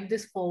drive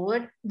this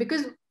forward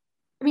because,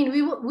 I mean,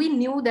 we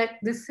knew that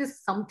this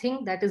is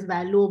something that is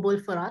valuable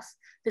for us.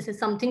 This is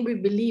something we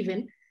believe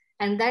in.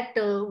 And that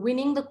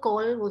winning the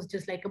call was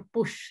just like a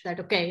push that,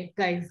 okay,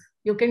 guys,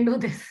 you can do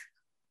this.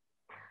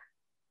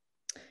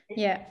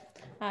 Yeah,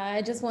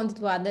 I just wanted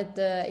to add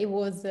that it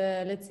was,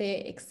 let's say,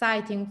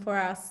 exciting for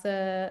us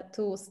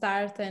to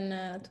start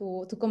and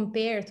to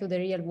compare to the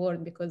real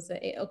world because,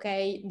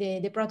 okay,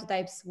 the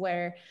prototypes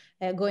were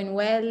going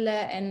well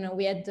and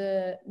we had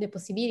the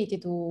possibility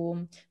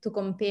to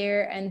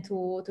compare and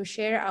to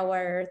share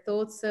our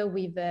thoughts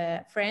with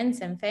friends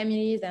and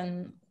families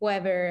and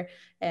whoever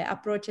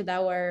approached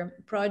our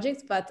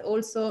projects, but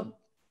also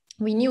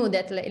we knew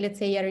that, let's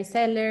say, a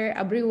reseller,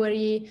 a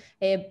brewery,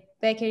 a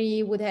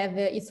bakery would have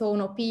its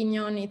own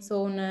opinion, its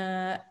own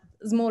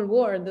small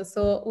world.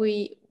 So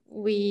we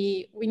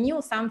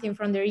knew something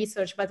from the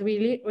research, but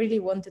we really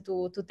wanted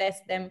to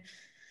test them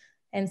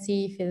and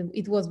see if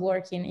it was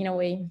working in a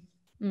way.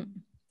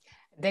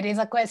 There is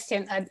a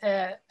question,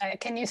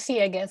 can you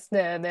see, I guess,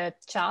 the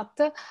chat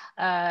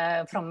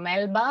from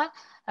Melba?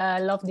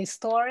 Love this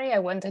story. I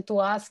wanted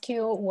to ask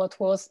you, what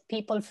was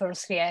people's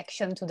first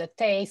reaction to the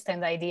taste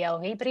and idea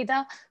of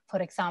Ibrida,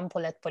 for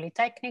example, at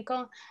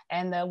Politecnico,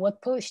 and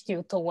what pushed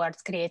you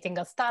towards creating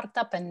a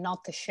startup and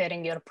not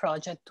sharing your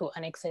project to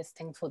an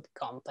existing food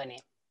company?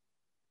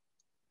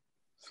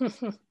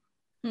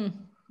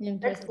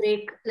 Let's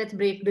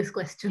break this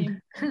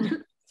question.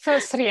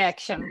 First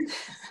reaction.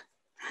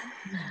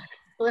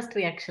 First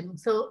reaction.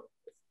 So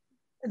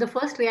the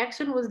first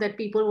reaction was that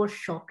people were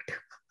shocked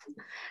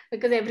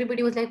because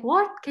everybody was like,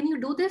 what? Can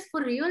you do this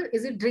for real?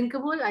 Is it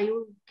drinkable? Are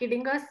you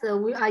kidding us?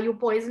 Are you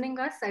poisoning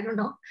us? I don't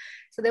know.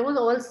 So there was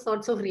all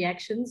sorts of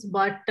reactions.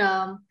 But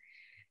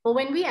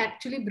when we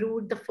actually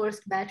brewed the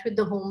first batch with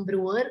the home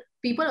brewer,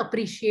 people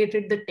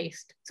appreciated the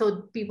taste.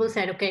 So people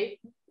said, okay,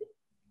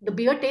 the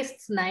beer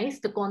tastes nice.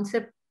 The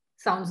concept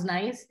sounds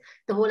nice.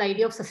 The whole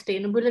idea of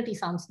sustainability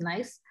sounds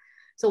nice.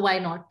 So why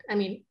not? I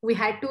mean, we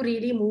had to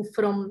really move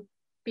from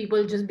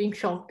people just being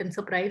shocked and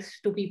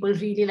surprised to people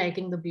really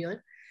liking the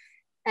beer.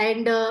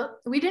 And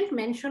we didn't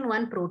mention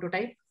one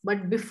prototype,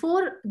 but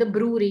before the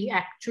brewery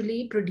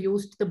actually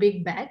produced the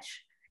big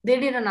batch, they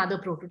did another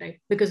prototype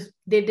because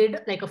they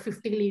did like a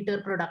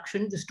 50-liter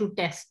production just to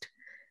test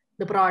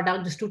the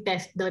product, just to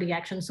test the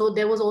reaction. So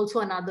there was also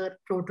another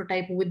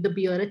prototype with the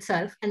beer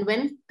itself. And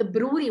when the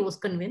brewery was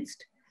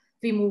convinced,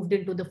 we moved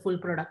into the full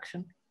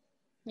production.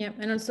 Yeah,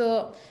 and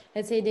also,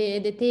 let's say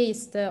the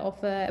taste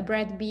of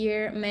bread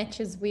beer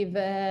matches with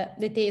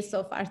the taste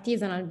of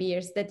artisanal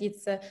beers, that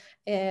it's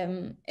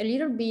a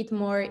little bit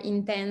more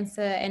intense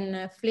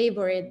and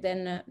flavored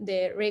than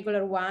the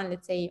regular one,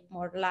 let's say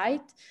more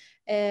light.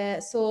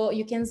 So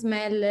you can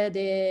smell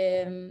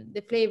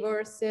the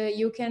flavors,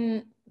 you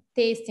can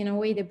taste in a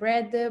way the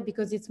bread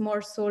because it's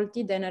more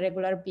salty than a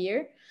regular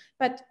beer,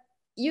 but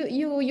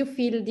you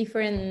feel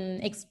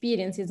different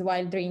experiences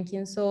while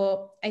drinking.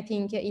 So I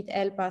think it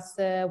helps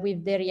us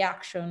with the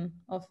reaction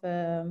of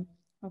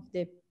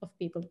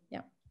people.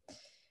 Yeah.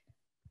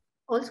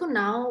 Also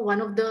now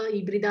one of the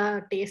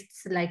Ibrida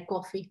tastes like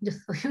coffee, just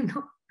so you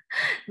know,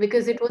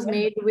 because it was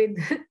made with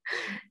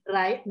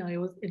rye.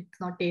 No, it's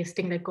not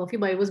tasting like coffee,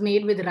 but it was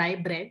made with rye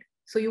bread.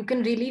 So you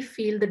can really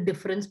feel the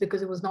difference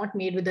because it was not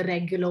made with a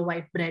regular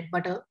white bread,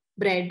 but a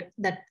bread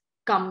that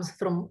comes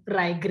from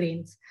rye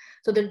grains.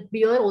 So the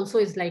beer also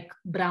is like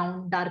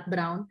brown, dark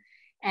brown,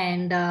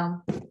 and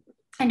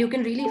you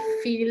can really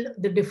feel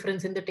the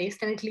difference in the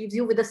taste, and it leaves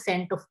you with a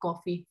scent of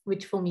coffee,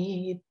 which for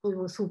me it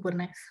was super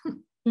nice.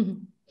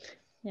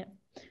 Yeah,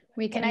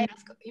 Can I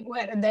ask?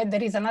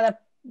 There is another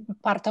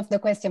part of the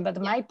question,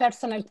 but my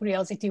personal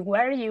curiosity: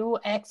 were you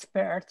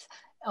experts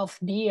of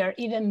beer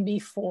even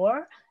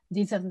before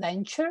this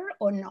adventure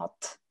or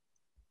not?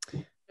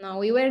 No,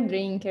 we were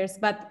drinkers,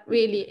 but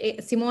really,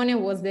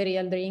 Simone was the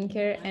real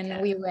drinker,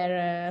 and we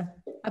were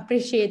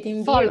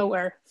appreciating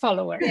follower.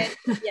 Yes,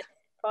 yes,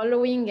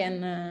 following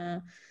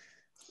and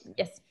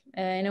yes,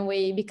 in a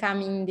way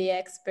becoming the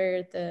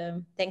expert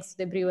thanks to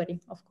the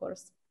brewery, of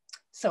course.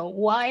 So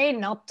why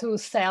not to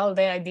sell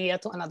the idea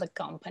to another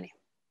company?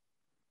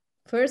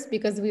 First,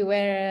 because we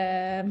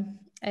were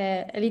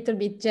a little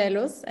bit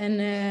jealous, and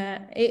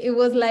it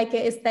was like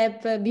a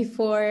step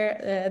before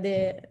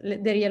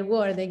the real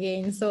world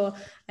again. So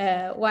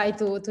why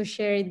to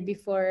share it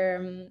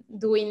before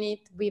doing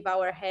it with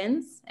our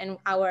hands and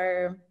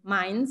our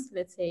minds,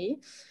 let's say.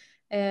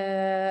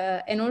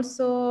 And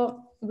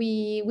also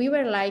we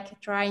were like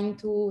trying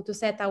to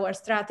set our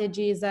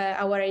strategies,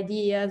 our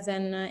ideas,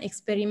 and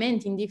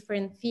experiment in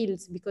different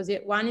fields, because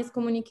one is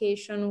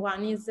communication,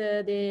 one is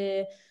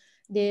the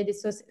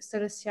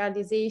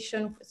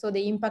socialization, so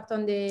the impact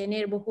on the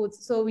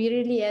neighborhoods. So we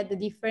really had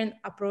different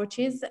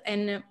approaches,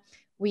 and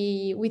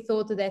we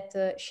thought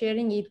that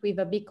sharing it with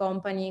a big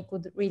company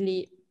could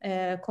really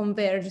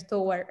converge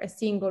toward a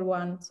single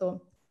one.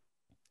 So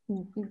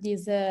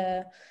this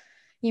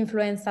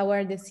influenced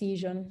our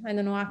decision. I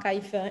don't know, Aka,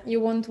 if you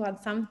want to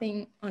add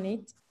something on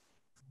it.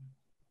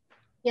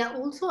 Yeah,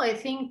 also I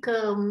think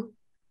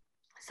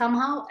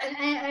somehow,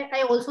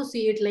 I also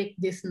see it like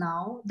this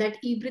now, that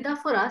Ibrida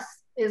for us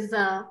is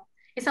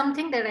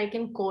something that I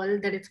can call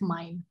that it's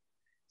mine.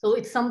 So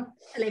it's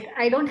like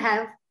I don't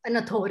have an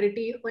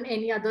authority on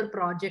any other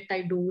project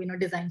I do in a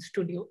design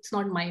studio. It's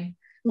not mine.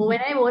 But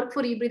when I work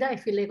for Ibrida, I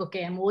feel like,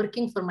 okay, I'm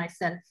working for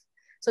myself.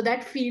 So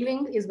that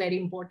feeling is very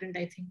important,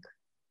 I think.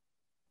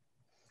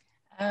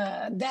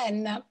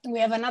 Then we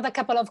have another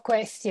couple of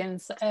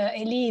questions.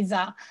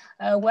 Elisa,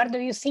 where do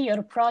you see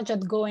your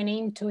project going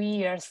in 2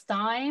 years'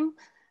 time?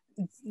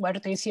 Where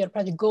do you see your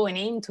project going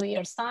in 2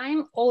 years'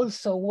 time?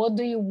 Also, what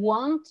do you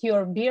want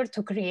your beer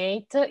to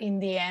create in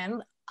the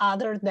end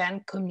other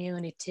than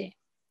community?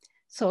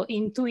 So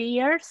in 2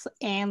 years,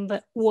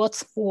 and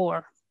what's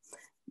for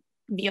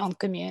beyond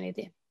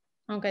community?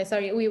 Okay,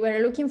 sorry, we were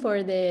looking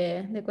for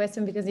the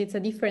question because it's a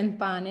different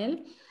panel.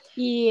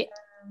 Yeah.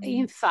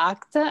 In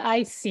fact,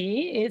 I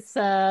see it's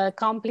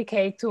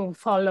complicated to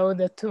follow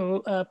the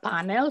two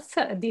panels.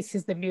 This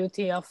is the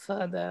beauty of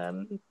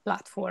the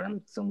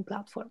platform, Zoom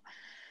platform.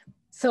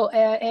 So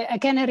I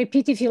can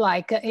repeat if you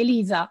like.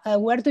 Elisa,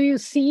 where do you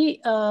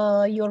see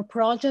your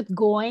project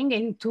going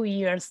in 2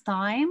 years'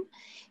 time?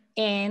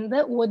 And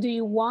what do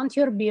you want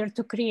your beer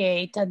to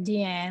create at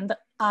the end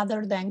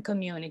other than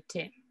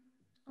community?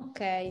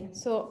 Okay,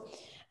 so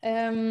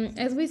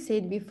as we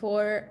said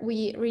before,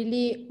 we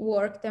really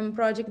worked and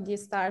project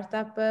this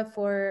startup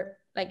for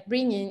like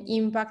bringing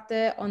impact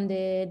on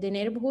the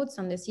neighborhoods,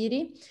 on the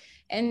city.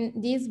 And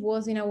this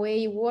was in a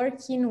way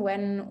working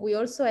when we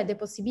also had the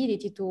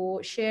possibility to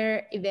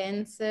share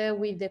events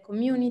with the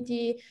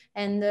community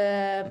and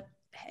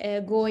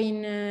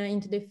going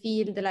into the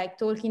field, like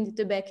talking to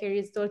the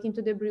bakeries, talking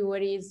to the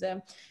breweries.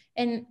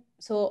 And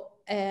so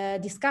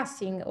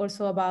discussing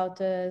also about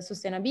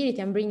sustainability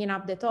and bringing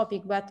up the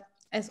topic, but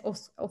as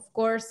of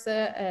course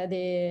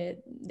the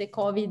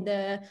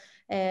COVID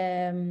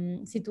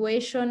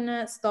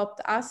situation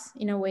stopped us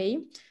in a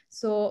way.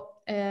 So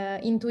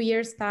in 2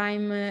 years'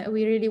 time,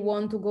 we really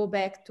want to go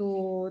back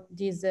to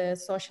this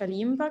social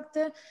impact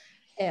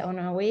on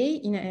a way,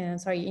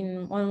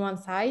 on one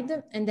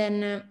side, and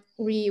then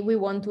we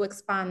want to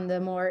expand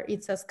more.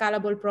 It's a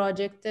scalable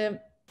project.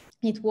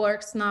 It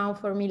works now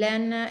for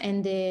Milan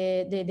and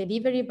the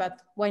delivery,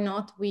 but why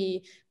not?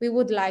 We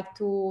would like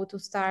to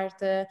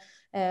start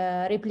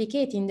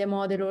replicating the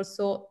model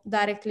also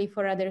directly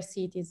for other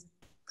cities.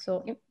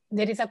 So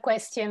there is a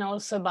question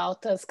also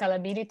about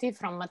scalability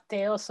from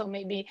Matteo, so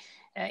maybe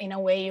in a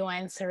way you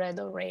answered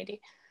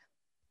already.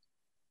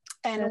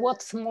 And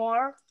what's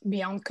more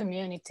beyond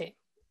community?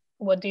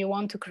 What do you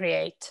want to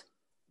create?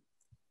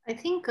 I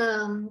think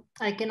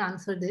I can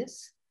answer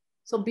this.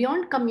 So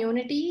beyond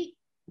community,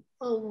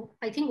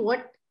 I think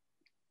what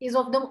is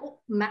of the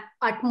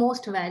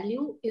utmost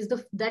value is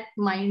that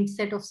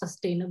mindset of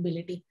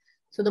sustainability.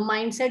 So the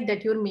mindset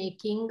that you're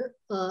making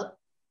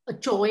a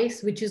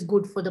choice which is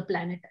good for the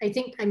planet.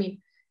 I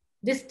mean,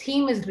 this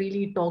theme is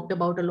really talked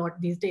about a lot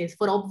these days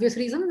for obvious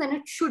reasons, and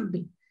it should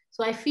be.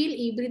 So I feel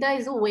Ibrida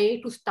is a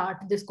way to start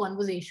this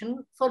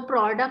conversation for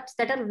products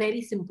that are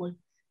very simple,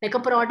 like a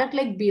product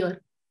like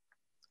beer.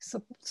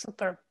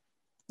 Super.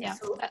 Yeah.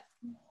 So,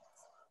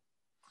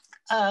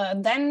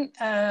 then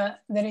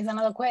there is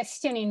another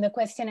question in the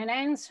question and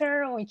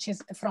answer, which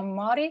is from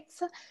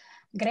Moritz.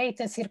 Great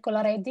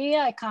circular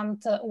idea. I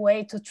can't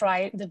wait to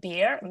try the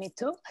beer. Me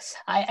too.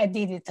 I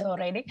did it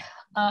already.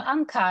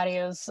 I'm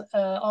curious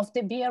of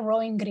the beer raw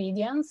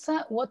ingredients.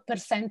 What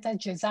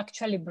percentage is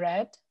actually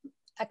bread?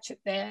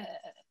 Actually,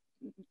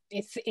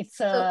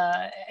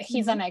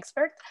 he's an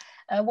expert.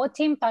 What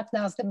impact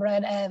does the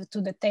bread have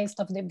to the taste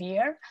of the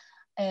beer?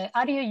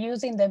 Are you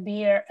using the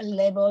beer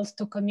labels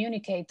to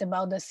communicate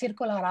about the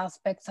circular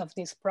aspects of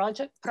this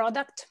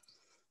product?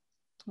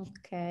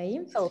 Okay.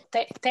 So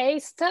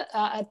taste,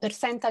 a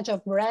percentage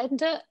of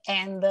bread,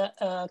 and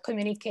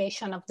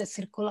communication of the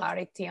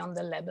circularity on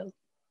the label.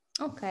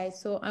 Okay,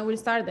 so I will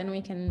start, then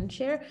we can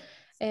share.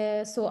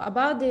 So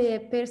about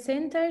the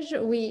percentage,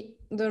 we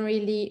don't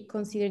really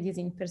consider this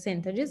in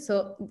percentages.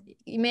 So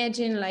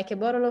imagine like a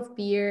bottle of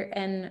beer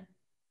and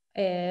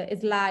a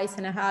slice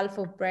and a half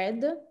of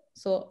bread.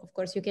 So of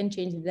course you can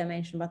change the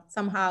dimension, but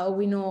somehow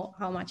we know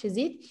how much is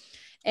it.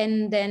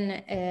 And then,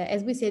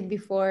 as we said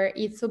before,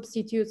 it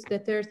substitutes the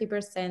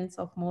 30%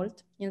 of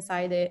malt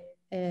inside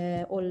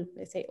the,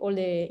 all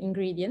the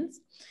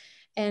ingredients.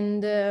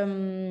 And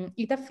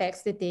it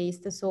affects the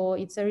taste. So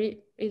it's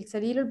a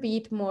little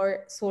bit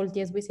more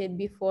salty, as we said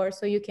before.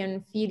 So you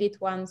can feel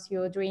it once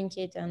you drink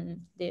it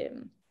and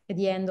at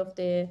the end of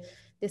the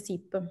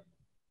sip.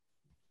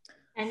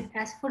 And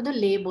as for the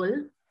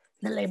label,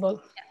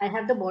 I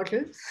have the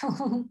bottle.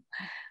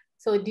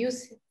 So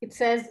it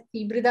says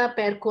Ibrida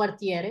per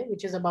quartiere,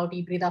 which is about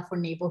Ibrida for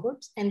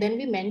neighborhoods. And then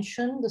we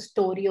mention the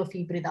story of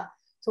Ibrida.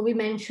 So we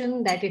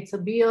mentioned that it's a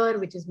beer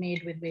which is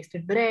made with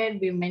wasted bread.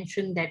 We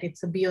mentioned that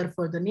it's a beer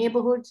for the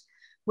neighborhoods.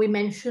 We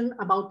mention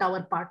about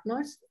our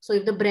partners. So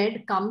if the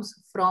bread comes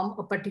from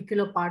a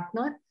particular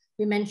partner,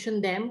 we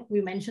mention them,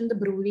 we mention the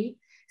brewery.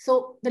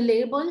 So the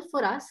label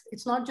for us,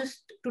 it's not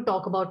just to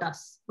talk about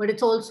us, but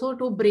it's also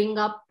to bring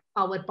up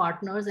our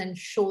partners and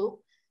show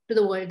to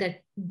the world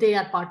that they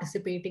are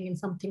participating in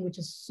something which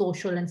is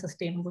social and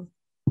sustainable.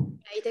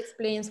 It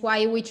explains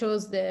why we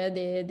chose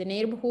the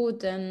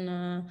neighborhood,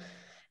 and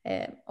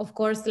of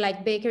course,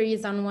 like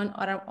bakeries on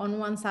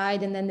one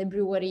side, and then the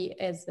brewery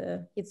as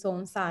its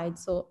own side.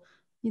 So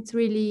it's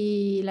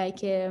really like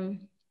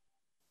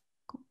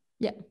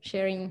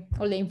sharing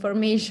all the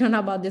information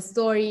about the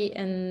story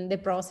and the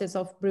process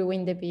of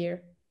brewing the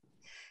beer.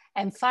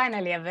 And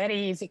finally, a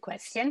very easy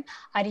question.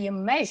 Are you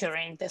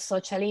measuring the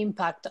social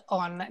impact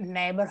on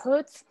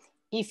neighborhoods?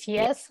 If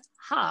yes,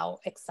 how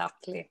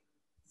exactly?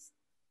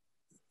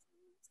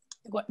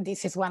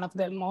 This is one of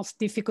the most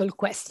difficult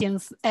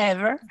questions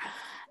ever.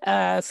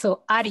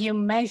 So are you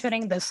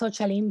measuring the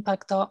social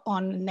impact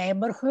on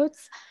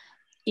neighborhoods?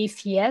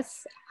 If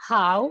yes,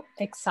 how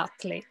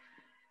exactly?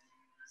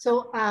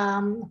 So,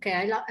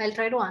 okay, I'll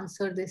try to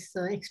answer this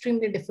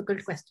extremely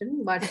difficult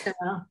question, but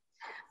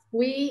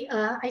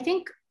I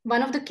think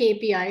one of the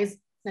KPIs,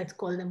 let's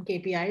call them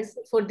KPIs,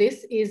 for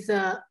this is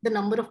the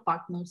number of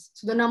partners.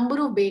 So the number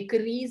of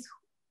bakeries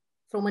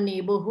from a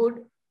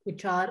neighborhood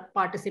which are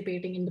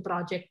participating in the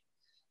project,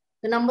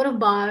 the number of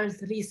bars,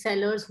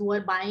 resellers who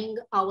are buying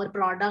our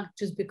product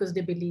just because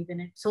they believe in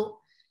it. So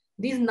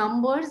these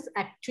numbers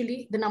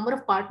actually, the number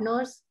of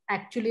partners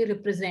actually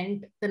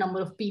represent the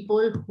number of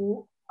people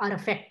who are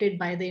affected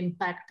by the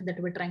impact that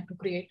we're trying to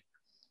create.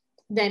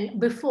 Then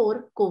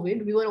before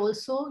COVID, we were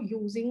also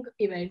using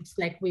events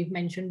like we've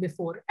mentioned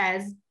before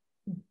as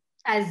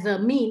a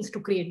means to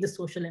create the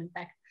social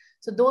impact.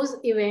 So those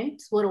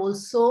events were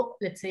also,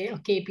 let's say, a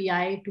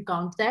KPI to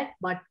count that,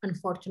 but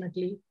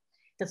unfortunately,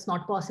 that's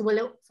not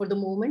possible for the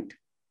moment.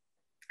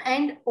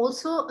 And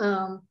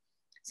also,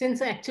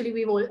 since actually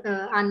we've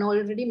Anna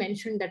already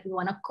mentioned that we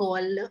want to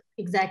call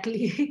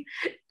exactly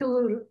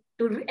to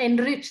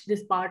enrich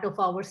this part of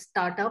our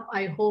startup,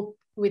 I hope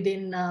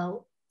within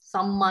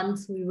some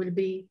months we will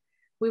be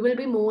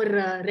more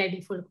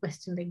ready for a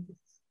question like this.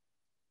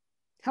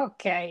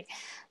 Okay,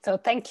 so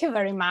thank you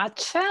very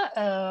much.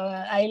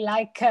 I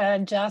like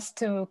just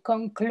to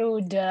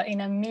conclude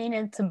in a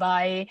minute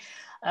by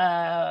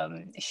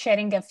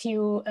sharing a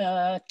few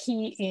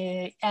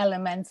key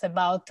elements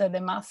about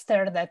the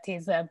master that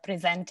is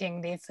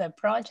presenting this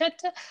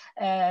project.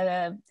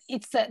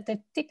 It's the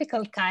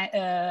typical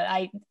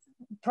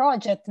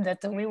project that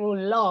we would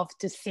love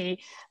to see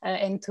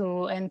and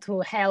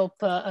to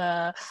help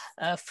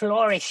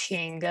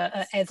flourishing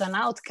as an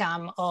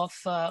outcome of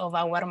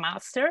our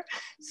master.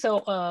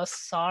 So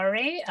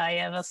sorry, I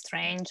have a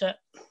strange,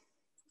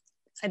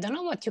 I don't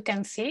know what you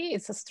can see.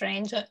 It's a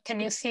strange, can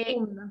you see?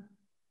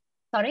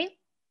 Sorry?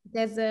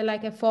 There's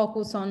like a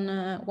focus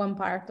on one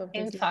part of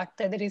this. In fact,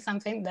 there is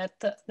something that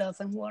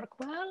doesn't work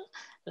well.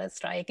 Let's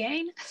try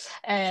again.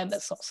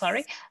 So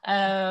sorry.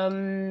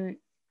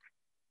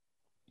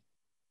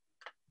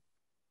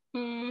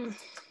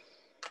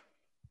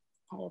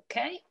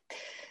 Okay,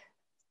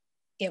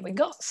 here we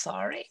go.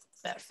 Sorry,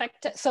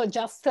 perfect. So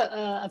just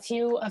a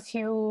few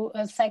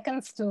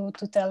seconds to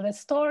tell the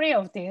story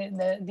of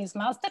this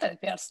master that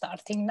we are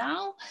starting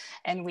now,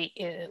 and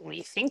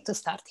we think to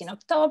start in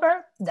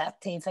October. That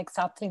is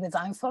exactly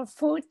designed for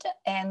food,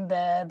 and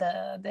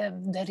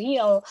the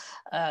real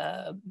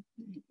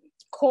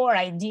core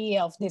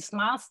idea of this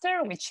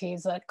master, which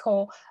is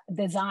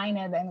co-designed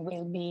and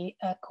will be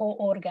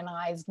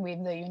co-organized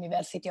with the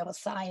University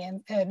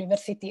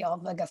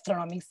of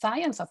Gastronomic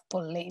Science of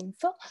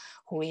POLI.design,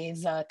 who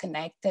is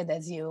connected,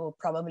 as you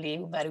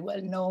probably very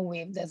well know,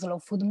 with the slow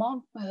food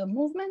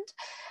movement.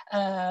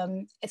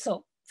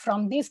 So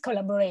from this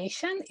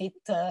collaboration, it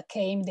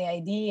came the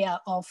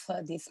idea of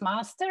this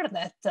master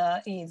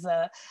that is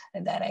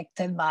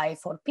directed by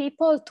 4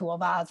 people. 2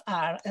 of us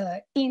are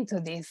into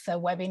this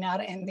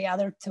webinar, and the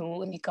other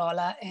 2,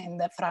 Nicola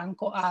and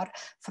Franco, are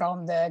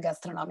from the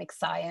Gastronomic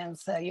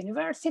Science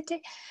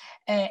University.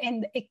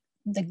 And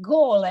the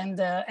goal and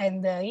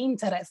the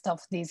interest of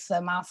this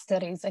master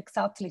is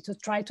exactly to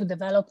try to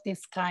develop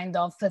this kind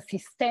of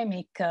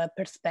systemic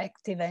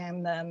perspective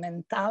and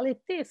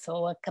mentality,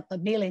 so a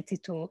capability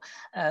to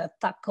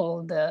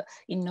tackle the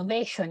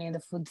innovation in the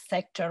food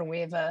sector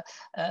with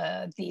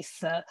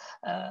this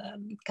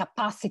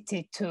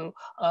capacity to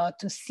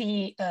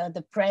see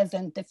the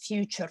present, the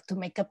future, to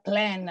make a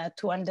plan,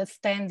 to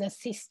understand the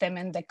system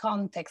and the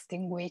context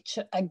in which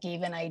a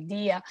given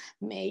idea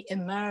may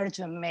emerge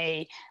and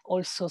may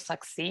also succeed.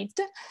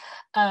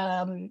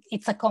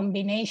 It's a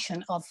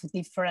combination of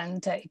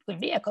different, it will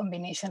be a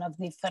combination of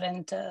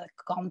different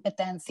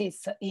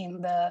competencies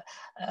in the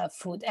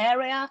food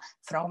area,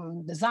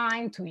 from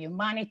design to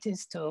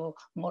humanities to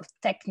more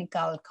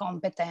technical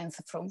competence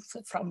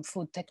from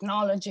food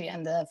technology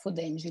and food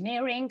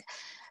engineering.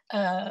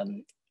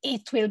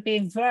 It will be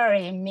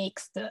very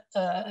mixed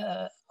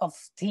of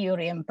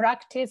theory and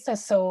practice.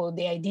 So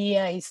the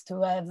idea is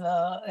to have,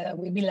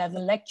 we will have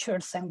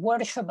lectures and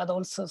workshops, but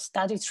also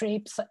study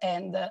trips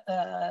and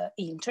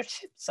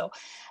internships. So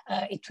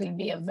it will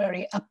be a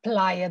very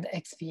applied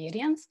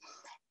experience.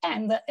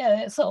 And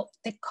so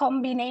the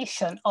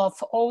combination of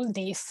all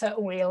this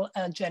will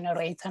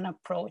generate an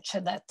approach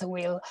that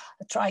will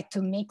try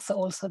to mix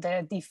also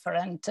the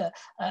different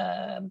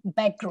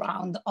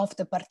background of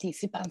the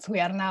participants. We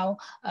are now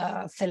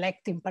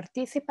selecting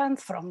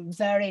participants from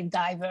very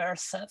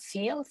diverse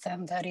fields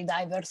and very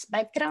diverse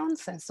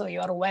backgrounds. And so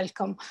you are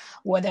welcome,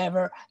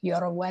 whatever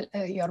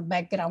your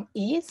background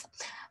is.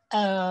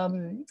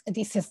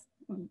 This is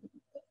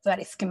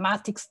very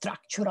schematic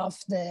structure of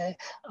the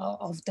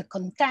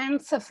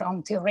contents,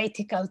 from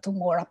theoretical to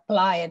more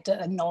applied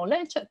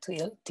knowledge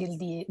till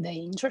the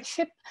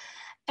internship.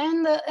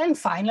 And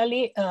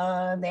finally,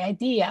 the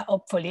idea,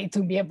 hopefully,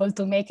 to be able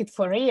to make it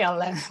for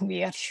real,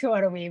 we are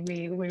sure we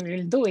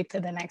will do it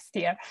the next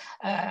year,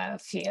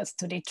 field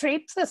study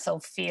trips, so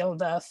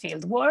field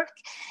work,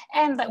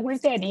 and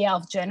with the idea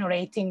of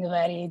generating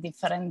very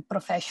different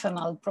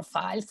professional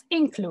profiles,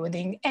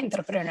 including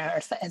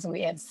entrepreneurs, as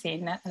we have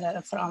seen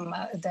from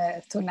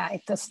the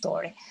tonight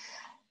story.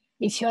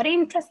 If you're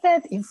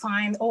interested, you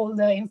find all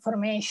the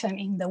information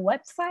in the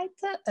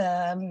website.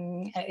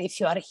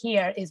 If you are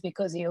here, it's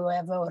because you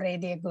have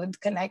already a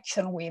good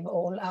connection with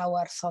all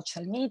our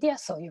social media,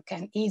 so you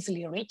can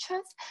easily reach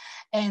us.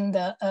 And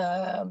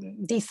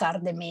these are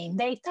the main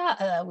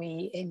data.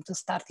 We aim to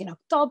start in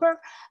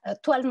October,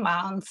 12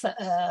 months,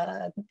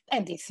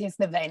 and this is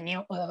the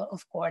venue,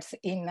 of course,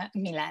 in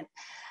Milan.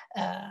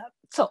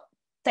 So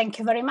thank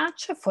you very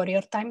much for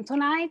your time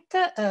tonight.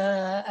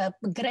 A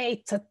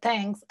great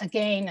thanks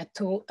again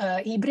to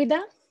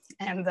Ibrida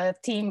and the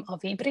team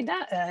of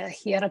Ibrida,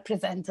 here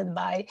represented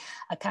by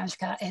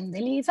Akanshka and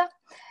Elisa.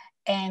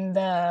 And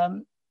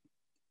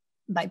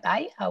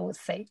bye-bye, I would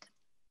say.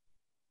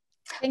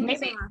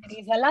 Maybe there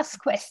is a last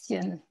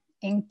question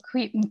in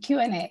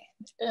Q&A,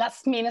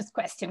 last minute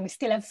question. We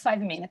still have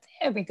 5 minutes.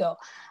 Here we go.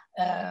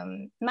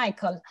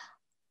 Michael,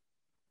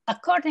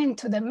 according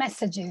to the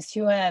messages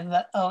you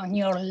have on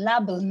your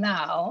label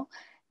now,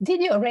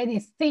 did you already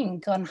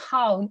think on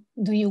how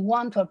do you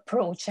want to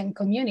approach and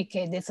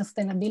communicate the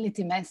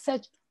sustainability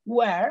message?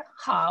 Where,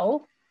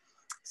 how?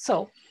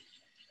 So,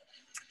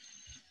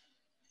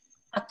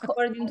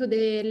 according to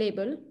the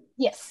label?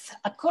 Yes,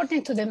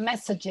 according to the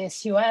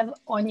messages you have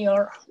on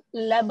your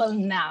label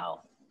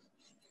now,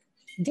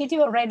 did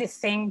you already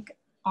think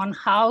on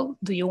how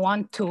do you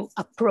want to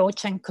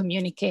approach and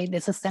communicate the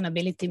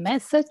sustainability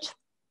message?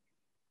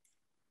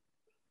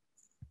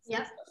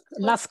 Yeah.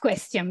 Last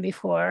question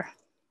before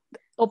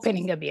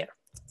opening a beer.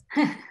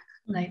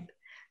 Right.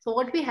 So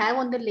what we have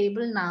on the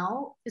label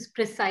now is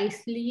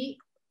precisely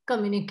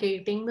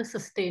communicating the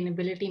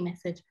sustainability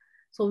message.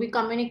 So we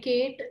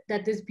communicate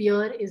that this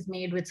beer is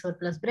made with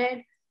surplus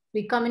bread.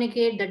 We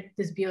communicate that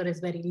this beer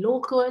is very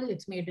local.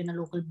 It's made in a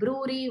local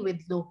brewery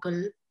with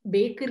local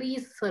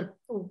bakeries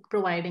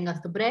providing us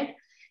the bread.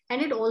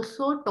 And it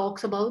also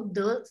talks about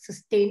the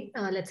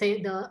let's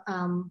say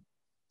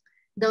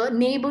the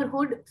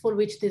neighborhood for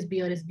which this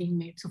beer is being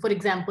made. So for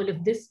example,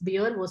 if this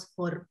beer was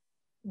for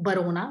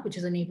Verona, which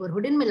is a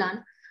neighborhood in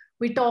Milan,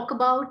 we talk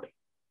about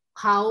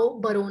how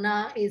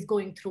Verona is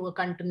going through a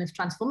continuous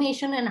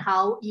transformation and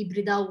how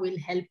Ibrida will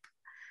help,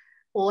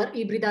 or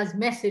Ibrida's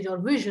message or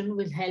vision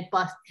will help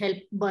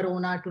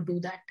Verona to do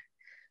that.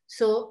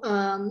 So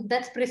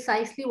that's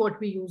precisely what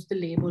we use the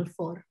label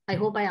for. I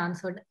hope I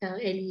answered.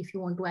 Ellie, if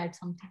you want to add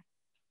something.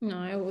 No,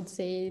 I would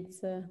say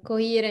it's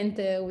coherent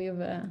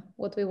with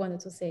what we wanted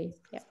to say.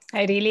 Yeah.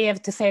 I really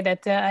have to say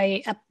that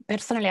I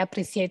personally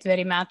appreciate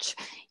very much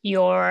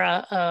your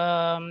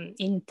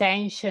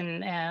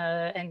intention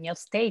and your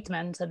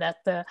statement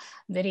that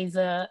there is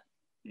a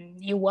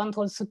you want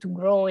also to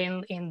grow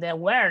in the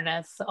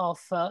awareness of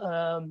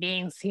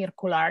being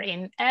circular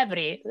in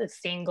every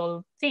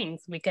single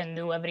things we can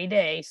do every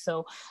day.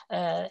 So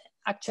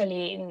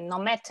actually, no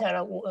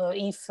matter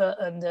if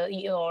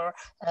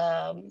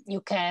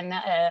you can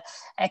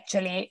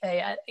actually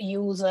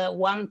use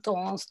 1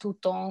 tons, 2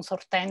 tons, or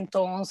 10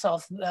 tons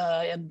of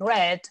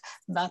bread,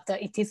 but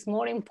it is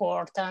more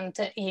important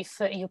if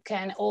you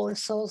can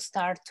also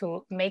start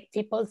to make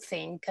people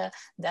think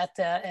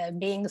that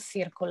being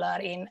circular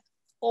in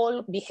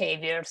all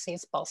behaviors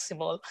is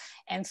possible.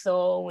 And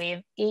so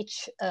with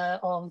each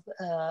of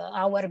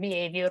our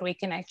behavior, we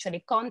can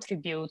actually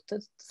contribute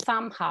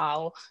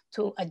somehow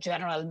to a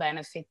general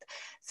benefit.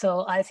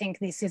 So I think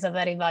this is a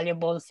very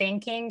valuable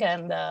thinking,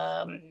 and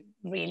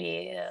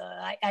really,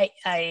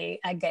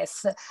 I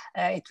guess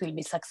it will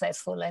be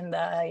successful, and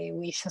I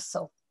wish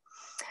so.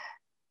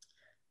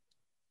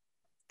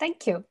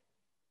 Thank you.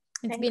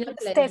 It's been a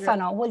pleasure.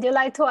 Stefano, would you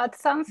like to add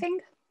something?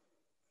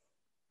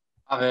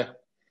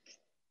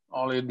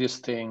 Only this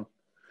thing.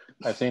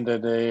 I think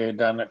that they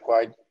done a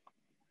quite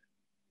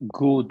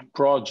good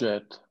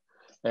project,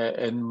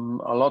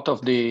 and a lot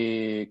of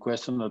the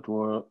question that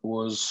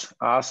was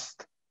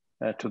asked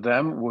to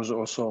them was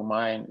also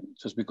mine,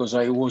 just because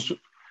I was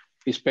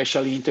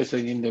especially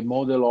interested in the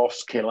model of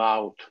scale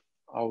out.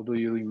 How do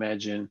you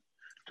imagine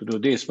to do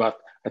this? But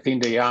I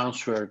think they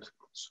answered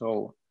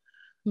so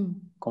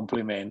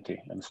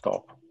complimentary and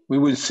stuff. We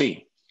will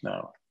see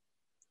now.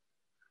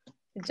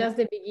 Just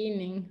the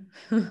beginning.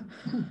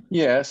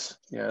 Yes,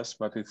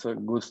 but it's a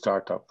good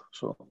startup.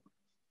 So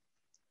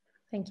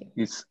thank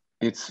you.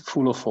 It's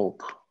full of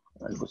hope,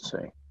 I would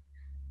say.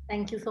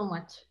 Thank you so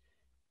much.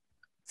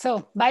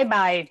 So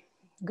bye-bye.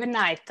 Good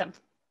night.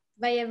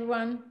 Bye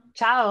everyone.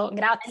 Ciao,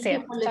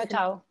 grazie. Ciao,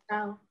 ciao.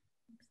 Ciao.